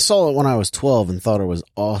 I mean, I saw it when I was 12 and thought it was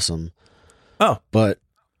awesome. Oh. But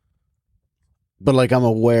like, I'm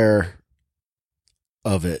aware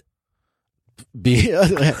of it.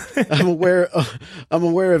 I'm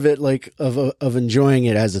aware of it, like of enjoying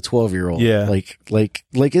it as a 12-year-old. Yeah.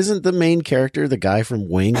 Like isn't the main character the guy from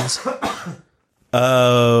Wings?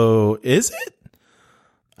 Oh, is it?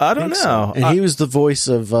 I don't know. So. And he was the voice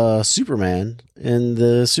of Superman in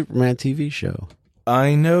the Superman TV show.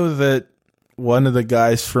 I know that one of the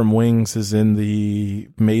guys from Wings is in the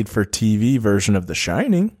made-for-TV version of The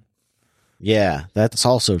Shining. Yeah, that's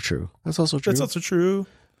also true. That's also true.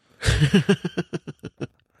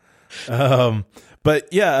 But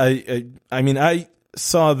yeah, I mean, I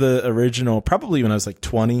saw the original probably when I was like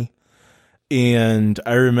 20, and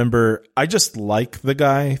I remember I just like the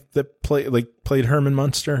guy that played Herman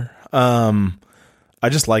Munster. I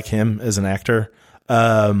just like him as an actor.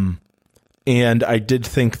 And I did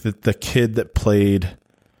think that the kid that played,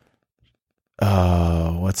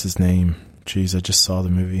 what's his name? Jeez, I just saw the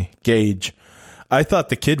movie. Gage. I thought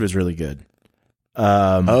the kid was really good.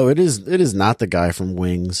 It is not the guy from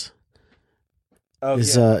Wings. Oh,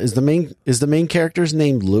 is the main character's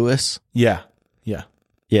name Lewis? Yeah. Yeah,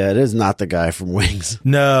 it is not the guy from Wings.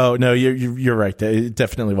 No, you're right. It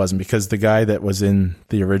definitely wasn't, because the guy that was in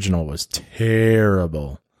the original was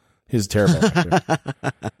terrible. He's a terrible actor.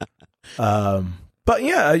 But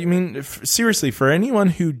yeah, I mean, seriously, for anyone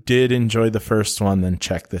who did enjoy the first one, then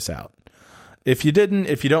check this out. If you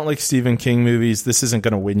don't like Stephen King movies, this isn't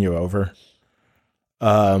going to win you over.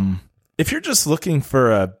 If you're just looking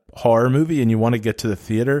for a horror movie and you want to get to the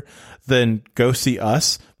theater, then go see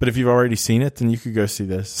Us. But if you've already seen it, then you could go see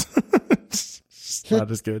this. It's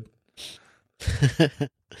not as good.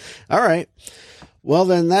 All right. Well,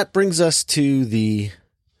 then that brings us to the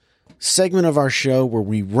segment of our show where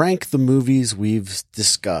we rank the movies we've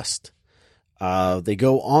discussed. They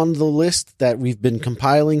go on the list that we've been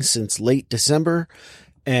compiling since late December,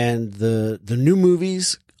 and the new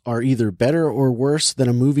movies are either better or worse than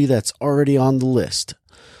a movie that's already on the list.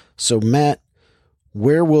 So, Matt,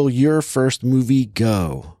 where will your first movie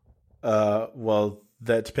go? Well,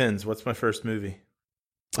 that depends. What's my first movie?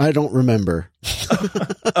 I don't remember.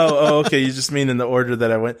 Oh, okay. You just mean in the order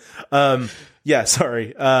that I went. Yeah,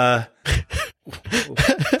 sorry. I'm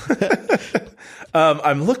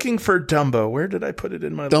looking for Dumbo. Where did I put it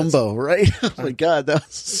in my list? Dumbo, right? Oh my God, that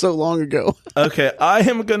was so long ago. Okay, I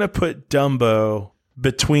am going to put Dumbo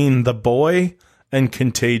between The Boy and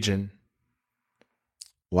Contagion.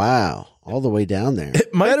 Wow, all the way down there.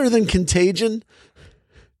 Better than Contagion?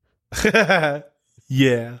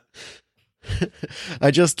 Yeah.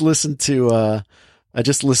 I just listened to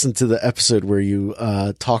the episode where you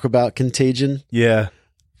talk about Contagion. Yeah.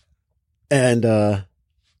 And I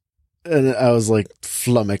was like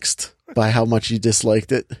flummoxed by how much you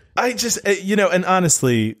disliked it. I just, and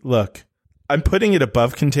honestly, look, I'm putting it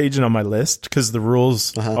above Contagion on my list because the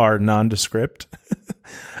rules are nondescript.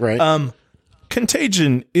 Right.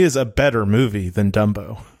 Contagion is a better movie than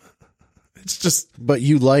Dumbo. It's just. But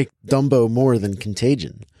you like Dumbo more than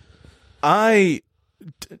Contagion.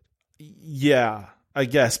 Yeah, I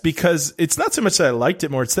guess, because it's not so much that I liked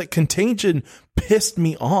it more, it's that Contagion pissed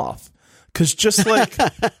me off. Because just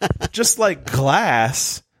like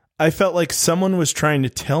Glass, I felt like someone was trying to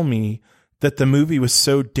tell me that the movie was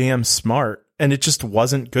so damn smart, and it just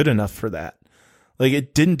wasn't good enough for that. Like,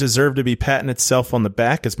 it didn't deserve to be patting itself on the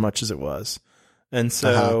back as much as it was. And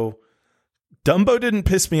so Dumbo didn't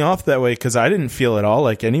piss me off that way because I didn't feel at all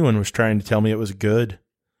like anyone was trying to tell me it was good.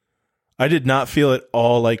 I did not feel at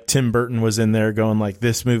all like Tim Burton was in there going like,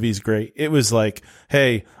 this movie's great. It was like,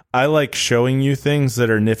 hey, I like showing you things that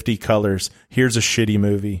are nifty colors. Here's a shitty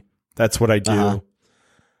movie. That's what I do.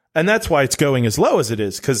 And that's why it's going as low as it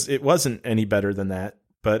is, because it wasn't any better than that.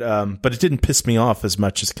 But it didn't piss me off as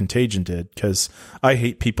much as Contagion did, because I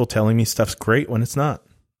hate people telling me stuff's great when it's not.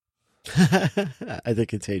 I think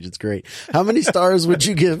Contagion's great. How many stars would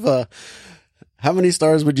you give Dumbo?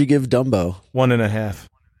 1.5.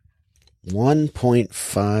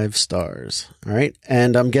 1.5 stars. All right.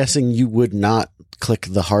 And I'm guessing you would not click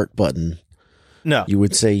the heart button No. You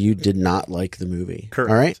would say you did not like the movie. Correct.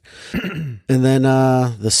 All right. And then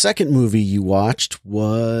the second movie you watched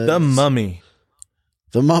was The Mummy.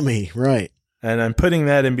 The Mummy, right. And I'm putting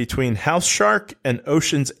that in between House Shark and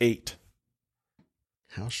Ocean's 8.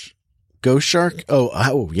 Ghost Shark?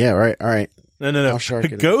 Oh, yeah, right. All right. No.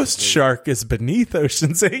 Ghost Shark is beneath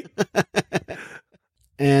Ocean's 8.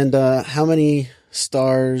 And how many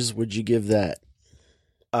stars would you give that?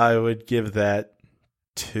 I would give that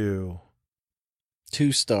 2.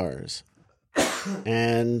 2 stars.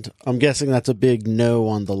 And I'm guessing that's a big no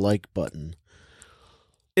on the like button.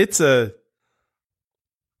 It's a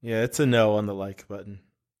no on the like button.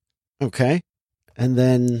 Okay. And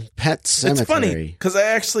then Pet Sematary. It's funny because I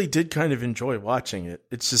actually did kind of enjoy watching it.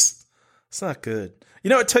 It's not good. You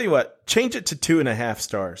know what? Tell you what, change it to 2.5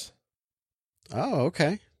 stars. Oh,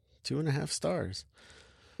 okay. 2.5 stars.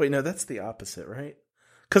 Wait, no, that's the opposite, right?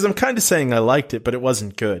 Because I'm kind of saying I liked it, but it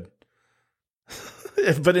wasn't good.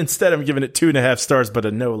 But instead, I'm giving it 2.5 stars, but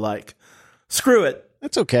a no like. Screw it.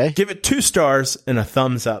 That's okay. Give it 2 stars and a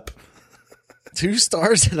thumbs up. 2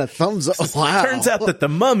 stars and a thumbs up. Wow. Turns out that The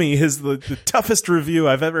Mummy is the toughest review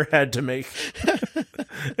I've ever had to make.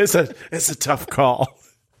 It's a tough call.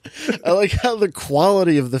 I like how the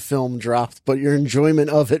quality of the film dropped, but your enjoyment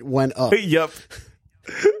of it went up. Yep.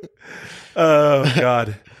 Oh,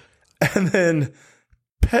 God. And then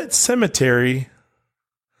Pet Sematary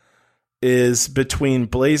is between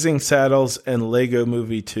Blazing Saddles and Lego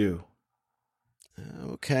Movie 2.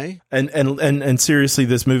 Okay. And seriously,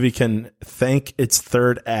 this movie can thank its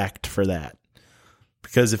third act for that.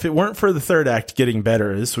 Because if it weren't for the third act getting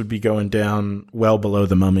better, this would be going down well below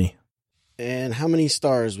The Mummy. And how many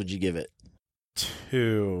stars would you give it?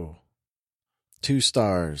 2. 2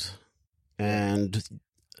 stars. And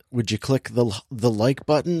would you click the like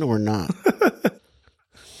button or not?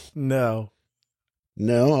 No.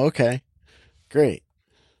 No? Okay. Great.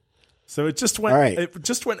 So it just went. All right. It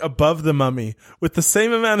just went above The Mummy with the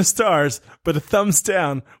same amount of stars, but a thumbs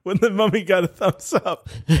down when The Mummy got a thumbs up.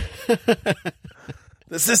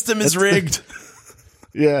 The system is rigged.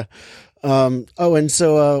 Yeah. And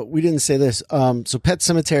so we didn't say this. So Pet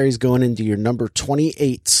Sematary is going into your number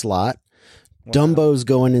 28 slot. Wow. Dumbo's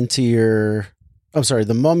going into your. I'm sorry.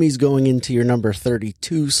 The Mummy's going into your number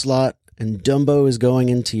 32 slot, and Dumbo is going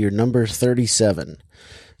into your number 37.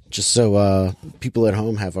 Just so people at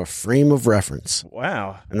home have a frame of reference.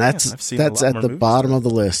 Wow. And that's at the bottom of the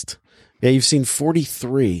list. Yeah, you've seen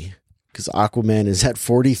 43 because Aquaman is at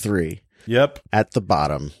 43. Yep. At the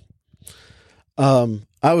bottom.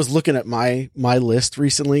 I was looking at my list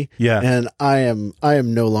recently. Yeah. And I am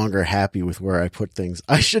no longer happy with where I put things.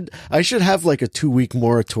 I should have like a 2-week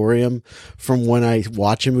moratorium from when I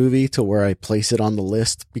watch a movie to where I place it on the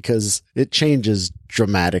list, because it changes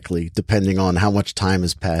dramatically depending on how much time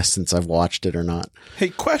has passed since I've watched it or not. Hey,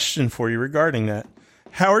 question for you regarding that.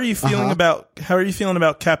 How are you feeling about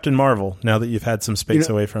Captain Marvel now that you've had some space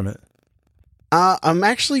away from it? I'm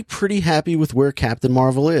actually pretty happy with where Captain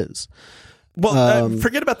Marvel is. Well,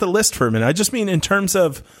 forget about the list for a minute. I just mean in terms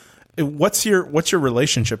of what's your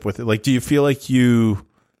relationship with it? Like, do you feel like you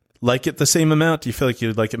like it the same amount? Do you feel like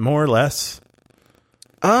you like it more or less?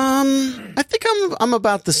 I think I'm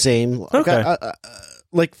about the same. Okay.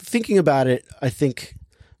 Like thinking about it, I think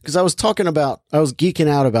because I was geeking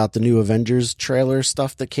out about the new Avengers trailer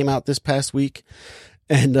stuff that came out this past week,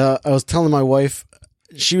 and I was telling my wife.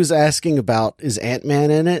 She was asking about, is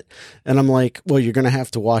Ant-Man in it? And I'm like, well, you're going to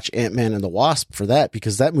have to watch Ant-Man and the Wasp for that,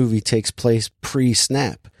 because that movie takes place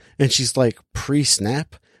pre-snap. And she's like,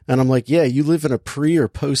 pre-snap? And I'm like, yeah, you live in a pre or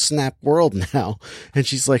post-snap world now. And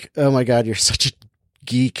she's like, oh my God, you're such a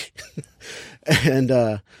geek.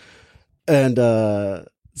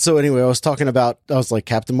 So anyway, I was like,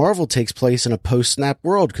 Captain Marvel takes place in a post-snap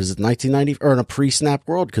world because it's 1990, or in a pre-snap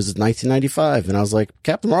world because it's 1995. And I was like,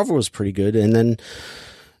 Captain Marvel was pretty good. And then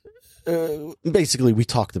basically we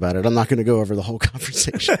talked about it. I'm not going to go over the whole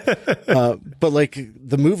conversation. But like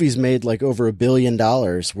the movie's made like over $1 billion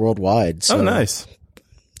worldwide. So, oh, nice.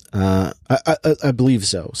 I believe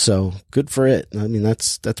so. So good for it. I mean,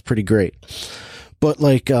 that's pretty great. But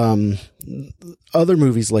like other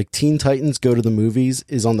movies like Teen Titans Go to the Movies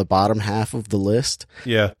is on the bottom half of the list.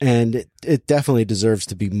 Yeah. And it definitely deserves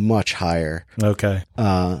to be much higher. Okay.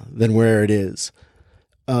 Than where it is.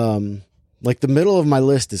 Like the middle of my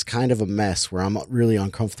list is kind of a mess where I'm really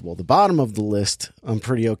uncomfortable. The bottom of the list I'm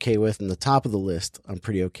pretty okay with, and the top of the list I'm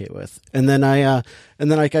pretty okay with. And then I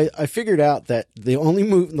figured out that the only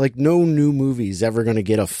movie, like no new movie is ever going to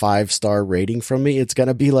get a 5-star rating from me. It's going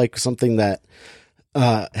to be like something that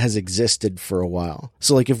has existed for a while.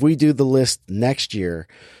 So like if we do the list next year,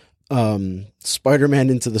 Spider-Man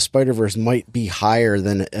Into the Spider-Verse might be higher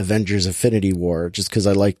than Avengers Infinity War just because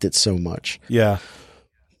I liked it so much. Yeah.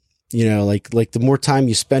 You know, like the more time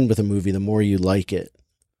you spend with a movie, the more you like it.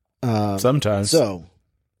 Sometimes. So,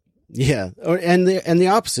 yeah. And the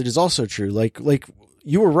opposite is also true. Like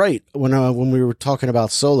you were right when we were talking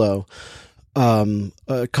about Solo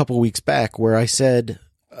a couple weeks back, where I said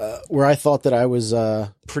where I thought that I was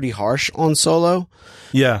pretty harsh on Solo.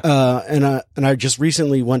 Yeah. And I just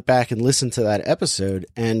recently went back and listened to that episode,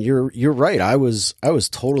 and you're right. I was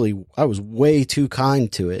way too kind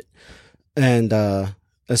to it. And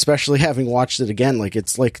especially having watched it again, like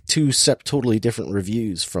it's like two totally different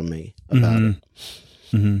reviews from me about it.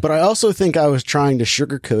 Mm-hmm. But I also think I was trying to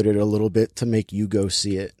sugarcoat it a little bit to make you go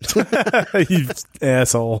see it. You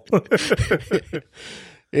asshole.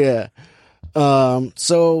 Yeah.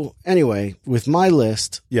 So anyway, with my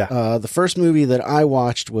list, the first movie that I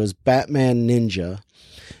watched was Batman Ninja,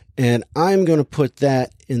 and I'm going to put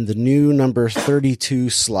that in the new number 32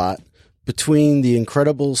 slot between The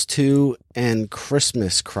Incredibles 2 and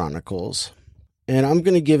Christmas Chronicles. And I'm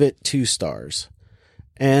going to give it 2 stars.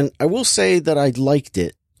 And I will say that I liked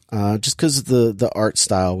it, just because the art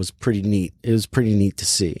style was pretty neat. It was pretty neat to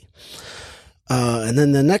see. And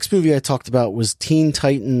then the next movie I talked about was Teen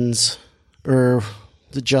Titans, or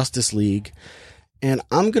the Justice League. And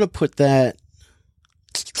I'm going to put that,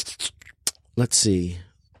 let's see.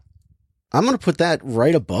 I'm going to put that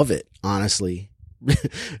right above it, honestly.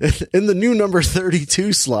 In the new number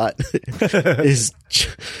 32 slot is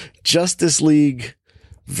Justice League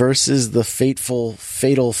versus the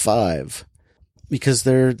Fatal Five, because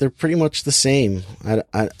they're pretty much the same.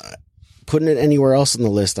 I putting it anywhere else on the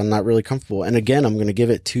list, I'm not really comfortable. And again, I'm going to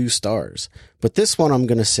give it 2 stars. But this one, I'm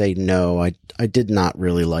going to say no. I did not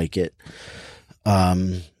really like it.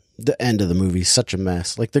 The end of the movie is such a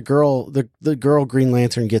mess. Like the girl Green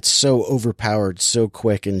Lantern gets so overpowered so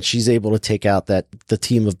quick, and she's able to take out the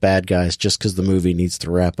team of bad guys just because the movie needs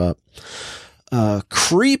to wrap up.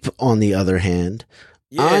 Creep, on the other hand,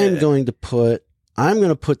 I'm going to put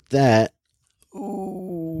that.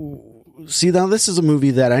 Ooh, see, now this is a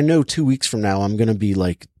movie that I know 2 weeks from now I'm going to be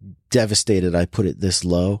like devastated I put it this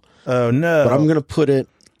low. Oh no! But I'm going to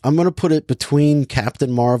put it between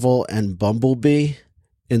Captain Marvel and Bumblebee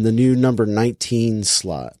in the new number 19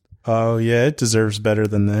 slot. Oh yeah, it deserves better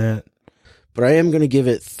than that. But I am going to give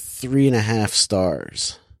it 3.5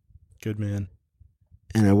 stars. Good man.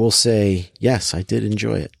 And I will say, yes, I did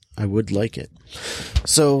enjoy it. I would like it.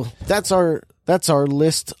 So that's our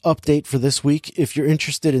list update for this week. If you're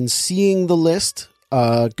interested in seeing the list,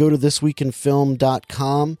 go to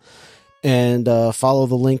thisweekinfilm.com and follow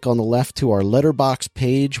the link on the left to our Letterboxd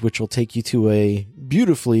page, which will take you to a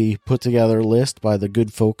beautifully put together list by the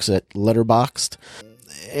good folks at Letterboxd.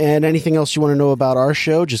 And anything else you want to know about our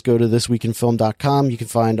show, just go to thisweekinfilm.com. You can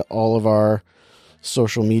find all of our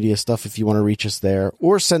social media stuff if you want to reach us there,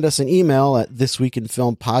 or send us an email at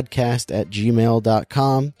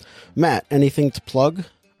thisweekinfilmpodcast@gmail.com. Matt, anything to plug?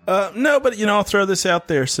 No, but I'll throw this out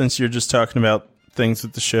there since you're just talking about things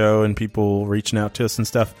with the show and people reaching out to us and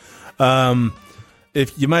stuff.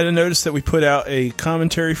 If you might have noticed that we put out a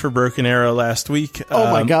commentary for Broken Arrow last week.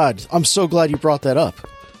 Oh my God. I'm so glad you brought that up.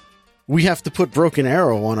 We have to put Broken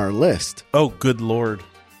Arrow on our list. Oh, good Lord.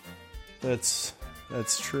 That's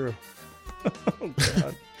true. Oh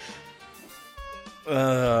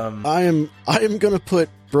God. I am going to put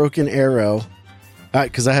Broken Arrow,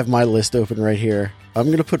 because I have my list open right here. I'm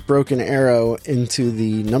going to put Broken Arrow into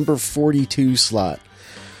the number 42 slot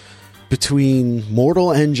between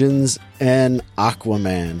Mortal Engines and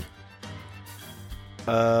Aquaman.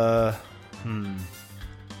 And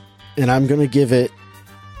I'm going to give it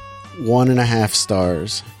 1.5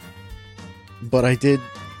 stars. But I did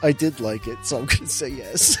like it, so I'm going to say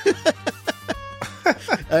yes.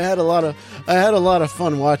 I had a lot of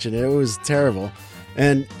fun watching it. It was terrible.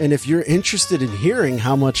 And if you're interested in hearing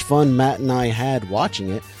how much fun Matt and I had watching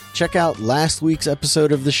it, check out last week's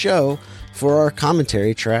episode of the show for our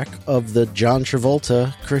commentary track of the John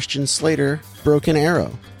Travolta, Christian Slater, Broken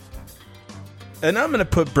Arrow. And I'm going to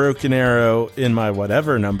put Broken Arrow in my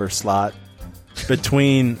whatever number slot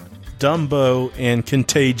between Dumbo and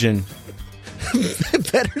Contagion.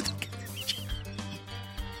 Better than Contagion.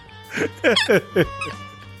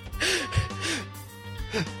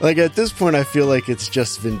 Like, at this point, I feel like it's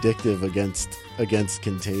just vindictive against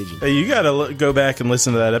Contagion. Hey, you got to go back and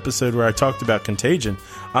listen to that episode where I talked about Contagion.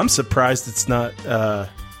 I'm surprised it's not...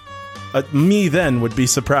 me then would be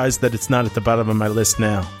surprised that it's not at the bottom of my list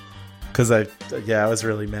now. Because I was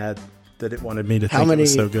really mad that it wanted me to think it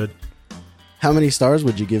was so good. How many stars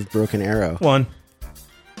would you give Broken Arrow? 1.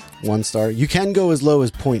 1 star. You can go as low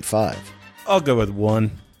as 0.5. I'll go with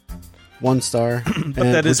 1. 1 star. But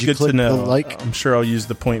that is good to know. I'm sure I'll use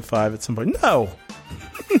the 0.5 at some point. No.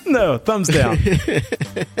 No, thumbs down.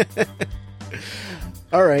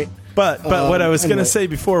 All right. But what I was going to say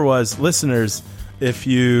before was, listeners, if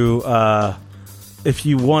you want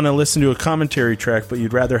to listen to a commentary track, but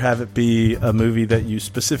you'd rather have it be a movie that you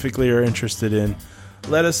specifically are interested in,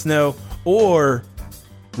 let us know. Or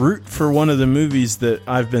root for one of the movies that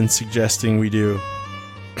I've been suggesting we do.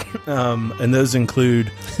 And those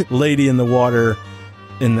include Lady in the Water,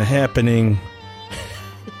 In the Happening,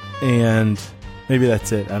 and maybe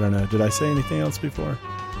that's it. I don't know. Did I say anything else before?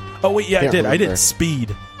 Oh, wait, yeah, I did. I did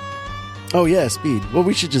Speed. Oh, yeah, Speed. Well,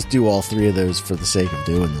 we should just do all 3 of those for the sake of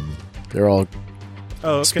doing them. They're all...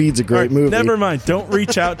 Oh, okay. Speed's a great movie. Never mind. Don't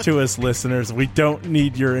reach out to us, listeners. We don't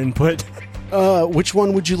need your input. Which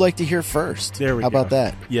one would you like to hear first? There we go. How about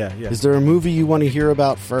that? Yeah. Is there a movie you want to hear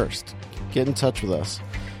about first? Get in touch with us.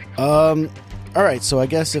 All right, so I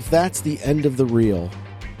guess if that's the end of the reel,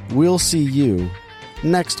 we'll see you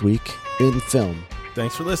next week in film.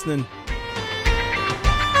 Thanks for listening.